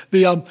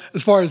 definitely.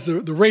 As far as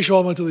the racial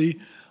element of the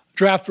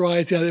draft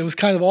riots, it was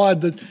kind of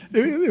odd that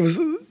it was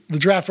the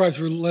draft riots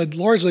were led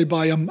largely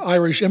by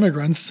Irish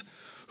immigrants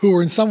who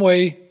were in some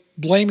way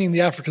blaming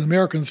the African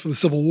Americans for the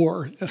Civil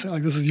War. Saying,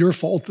 like, this is your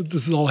fault that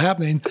this is all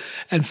happening.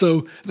 And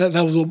so that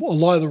was a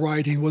lot of the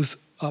rioting was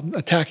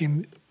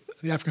attacking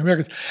the African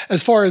Americans.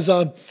 As far as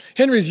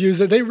Henry's views,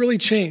 that they really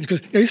changed.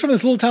 Because he's from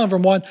this little town in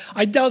Vermont.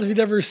 I doubt if he'd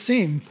ever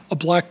seen a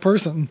black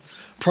person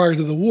prior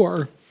to the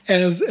war.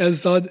 And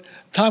as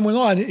time went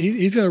on,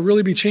 he's going to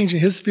really be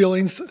changing his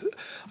feelings.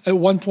 At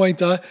one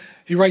point,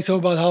 he writes home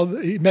about how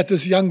he met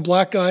this young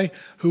black guy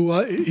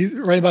who he's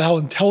writing about how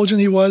intelligent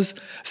he was,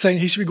 saying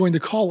he should be going to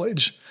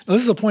college. Now,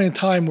 this is a point in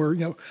time where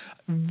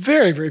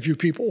very, very few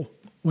people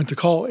went to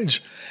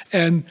college.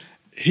 And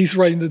he's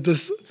writing that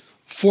this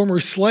former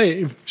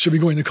slave should be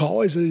going to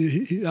college.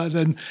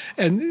 And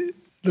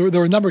there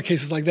were a number of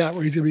cases like that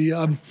where he's going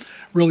to be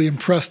really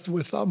impressed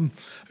with.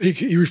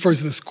 He refers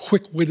to this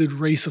quick-witted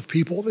race of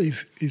people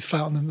that he's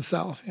found in the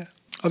South. Yeah.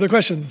 Other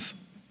questions?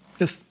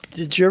 Yes.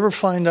 Did you ever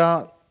find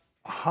out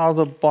how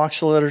the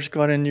box of letters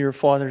got into your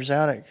father's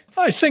attic?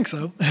 I think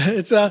so.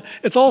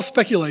 It's all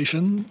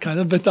speculation, kind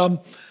of. But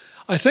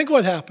I think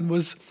what happened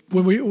was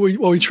when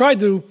we tried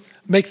to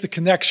make the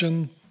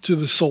connection to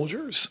the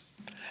soldiers,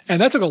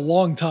 and that took a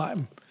long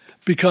time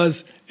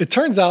because it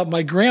turns out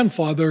my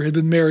grandfather had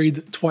been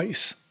married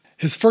twice.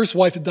 His first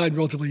wife had died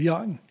relatively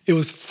young. It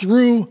was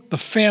through the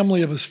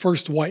family of his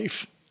first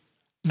wife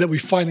that we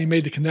finally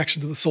made the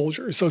connection to the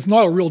soldiers. So it's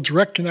not a real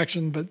direct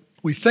connection, but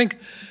we think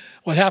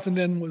what happened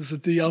then was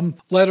that the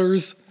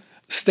letters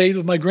stayed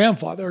with my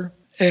grandfather,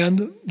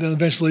 and then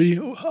eventually,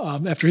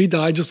 after he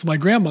died, just with my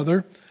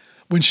grandmother.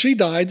 When she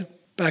died,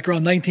 back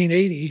around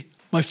 1980,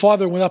 my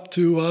father went up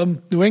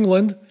to New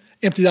England,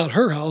 emptied out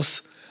her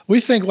house. We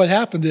think what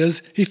happened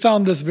is he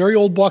found this very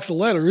old box of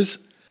letters,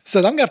 said,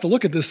 I'm going to have to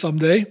look at this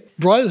someday,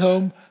 brought it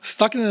home,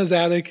 stuck it in his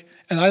attic,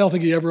 and I don't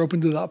think he ever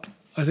opened it up.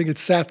 I think it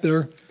sat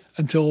there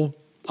until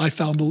I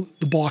found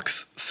the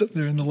box sitting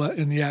there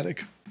in the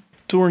attic.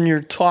 During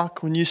your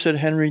talk, when you said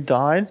Henry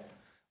died,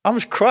 I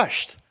was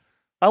crushed.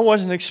 I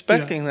wasn't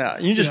expecting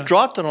that. You just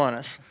dropped it on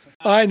us.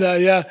 I know,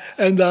 yeah.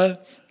 And I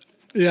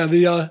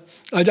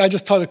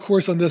just taught a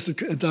course on this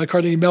at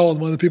Carnegie Mellon.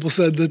 One of the people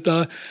said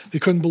that they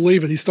couldn't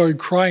believe it. He started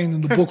crying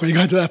in the book when he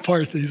got to that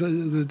part. He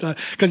said that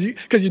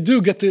because you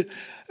do get to,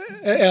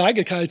 and I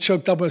get kind of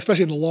choked up,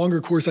 especially in the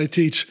longer course I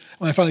teach,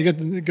 when I finally get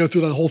to go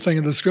through that whole thing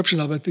and the description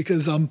of it,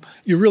 because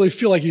you really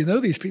feel like you know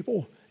these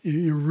people.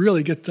 You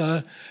really get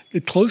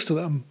close to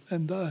them.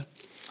 And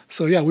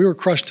so, yeah, we were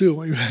crushed too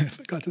when we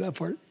got to that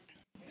part.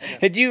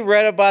 Had you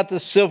read about the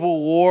Civil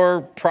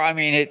War?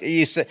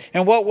 You said,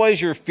 and what was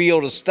your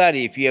field of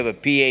study if you have a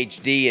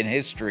PhD in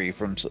history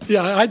from?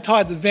 Yeah, I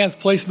taught advanced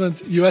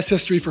placement U.S.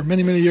 history for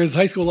many, many years at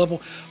high school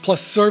level, plus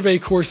survey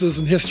courses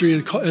in history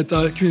at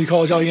Community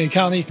College, Allegheny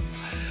County.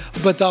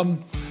 But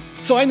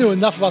so I knew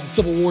enough about the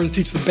Civil War to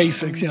teach the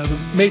basics, the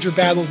major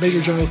battles,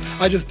 major generals.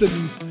 I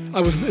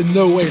was in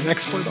no way an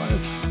expert on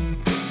it.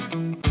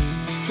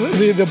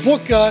 The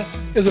book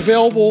is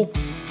available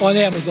on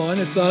Amazon.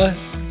 It's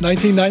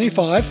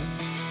 $19.95,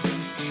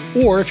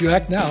 or if you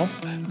act now,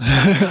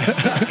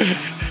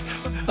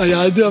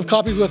 I do have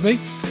copies with me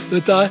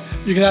that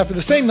you can have for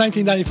the same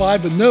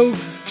 $19.95, but no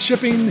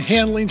shipping,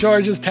 handling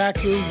charges,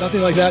 taxes,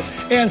 nothing like that.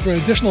 And for an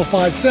additional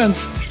 5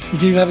 cents, you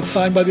can even have it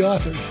signed by the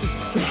author.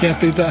 So you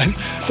can't beat that.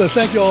 So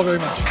thank you all very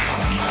much.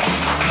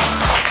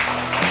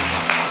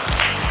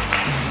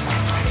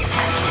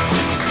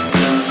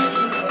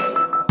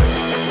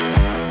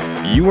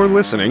 You are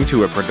listening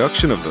to a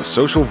production of the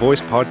Social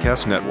Voice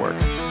Podcast Network.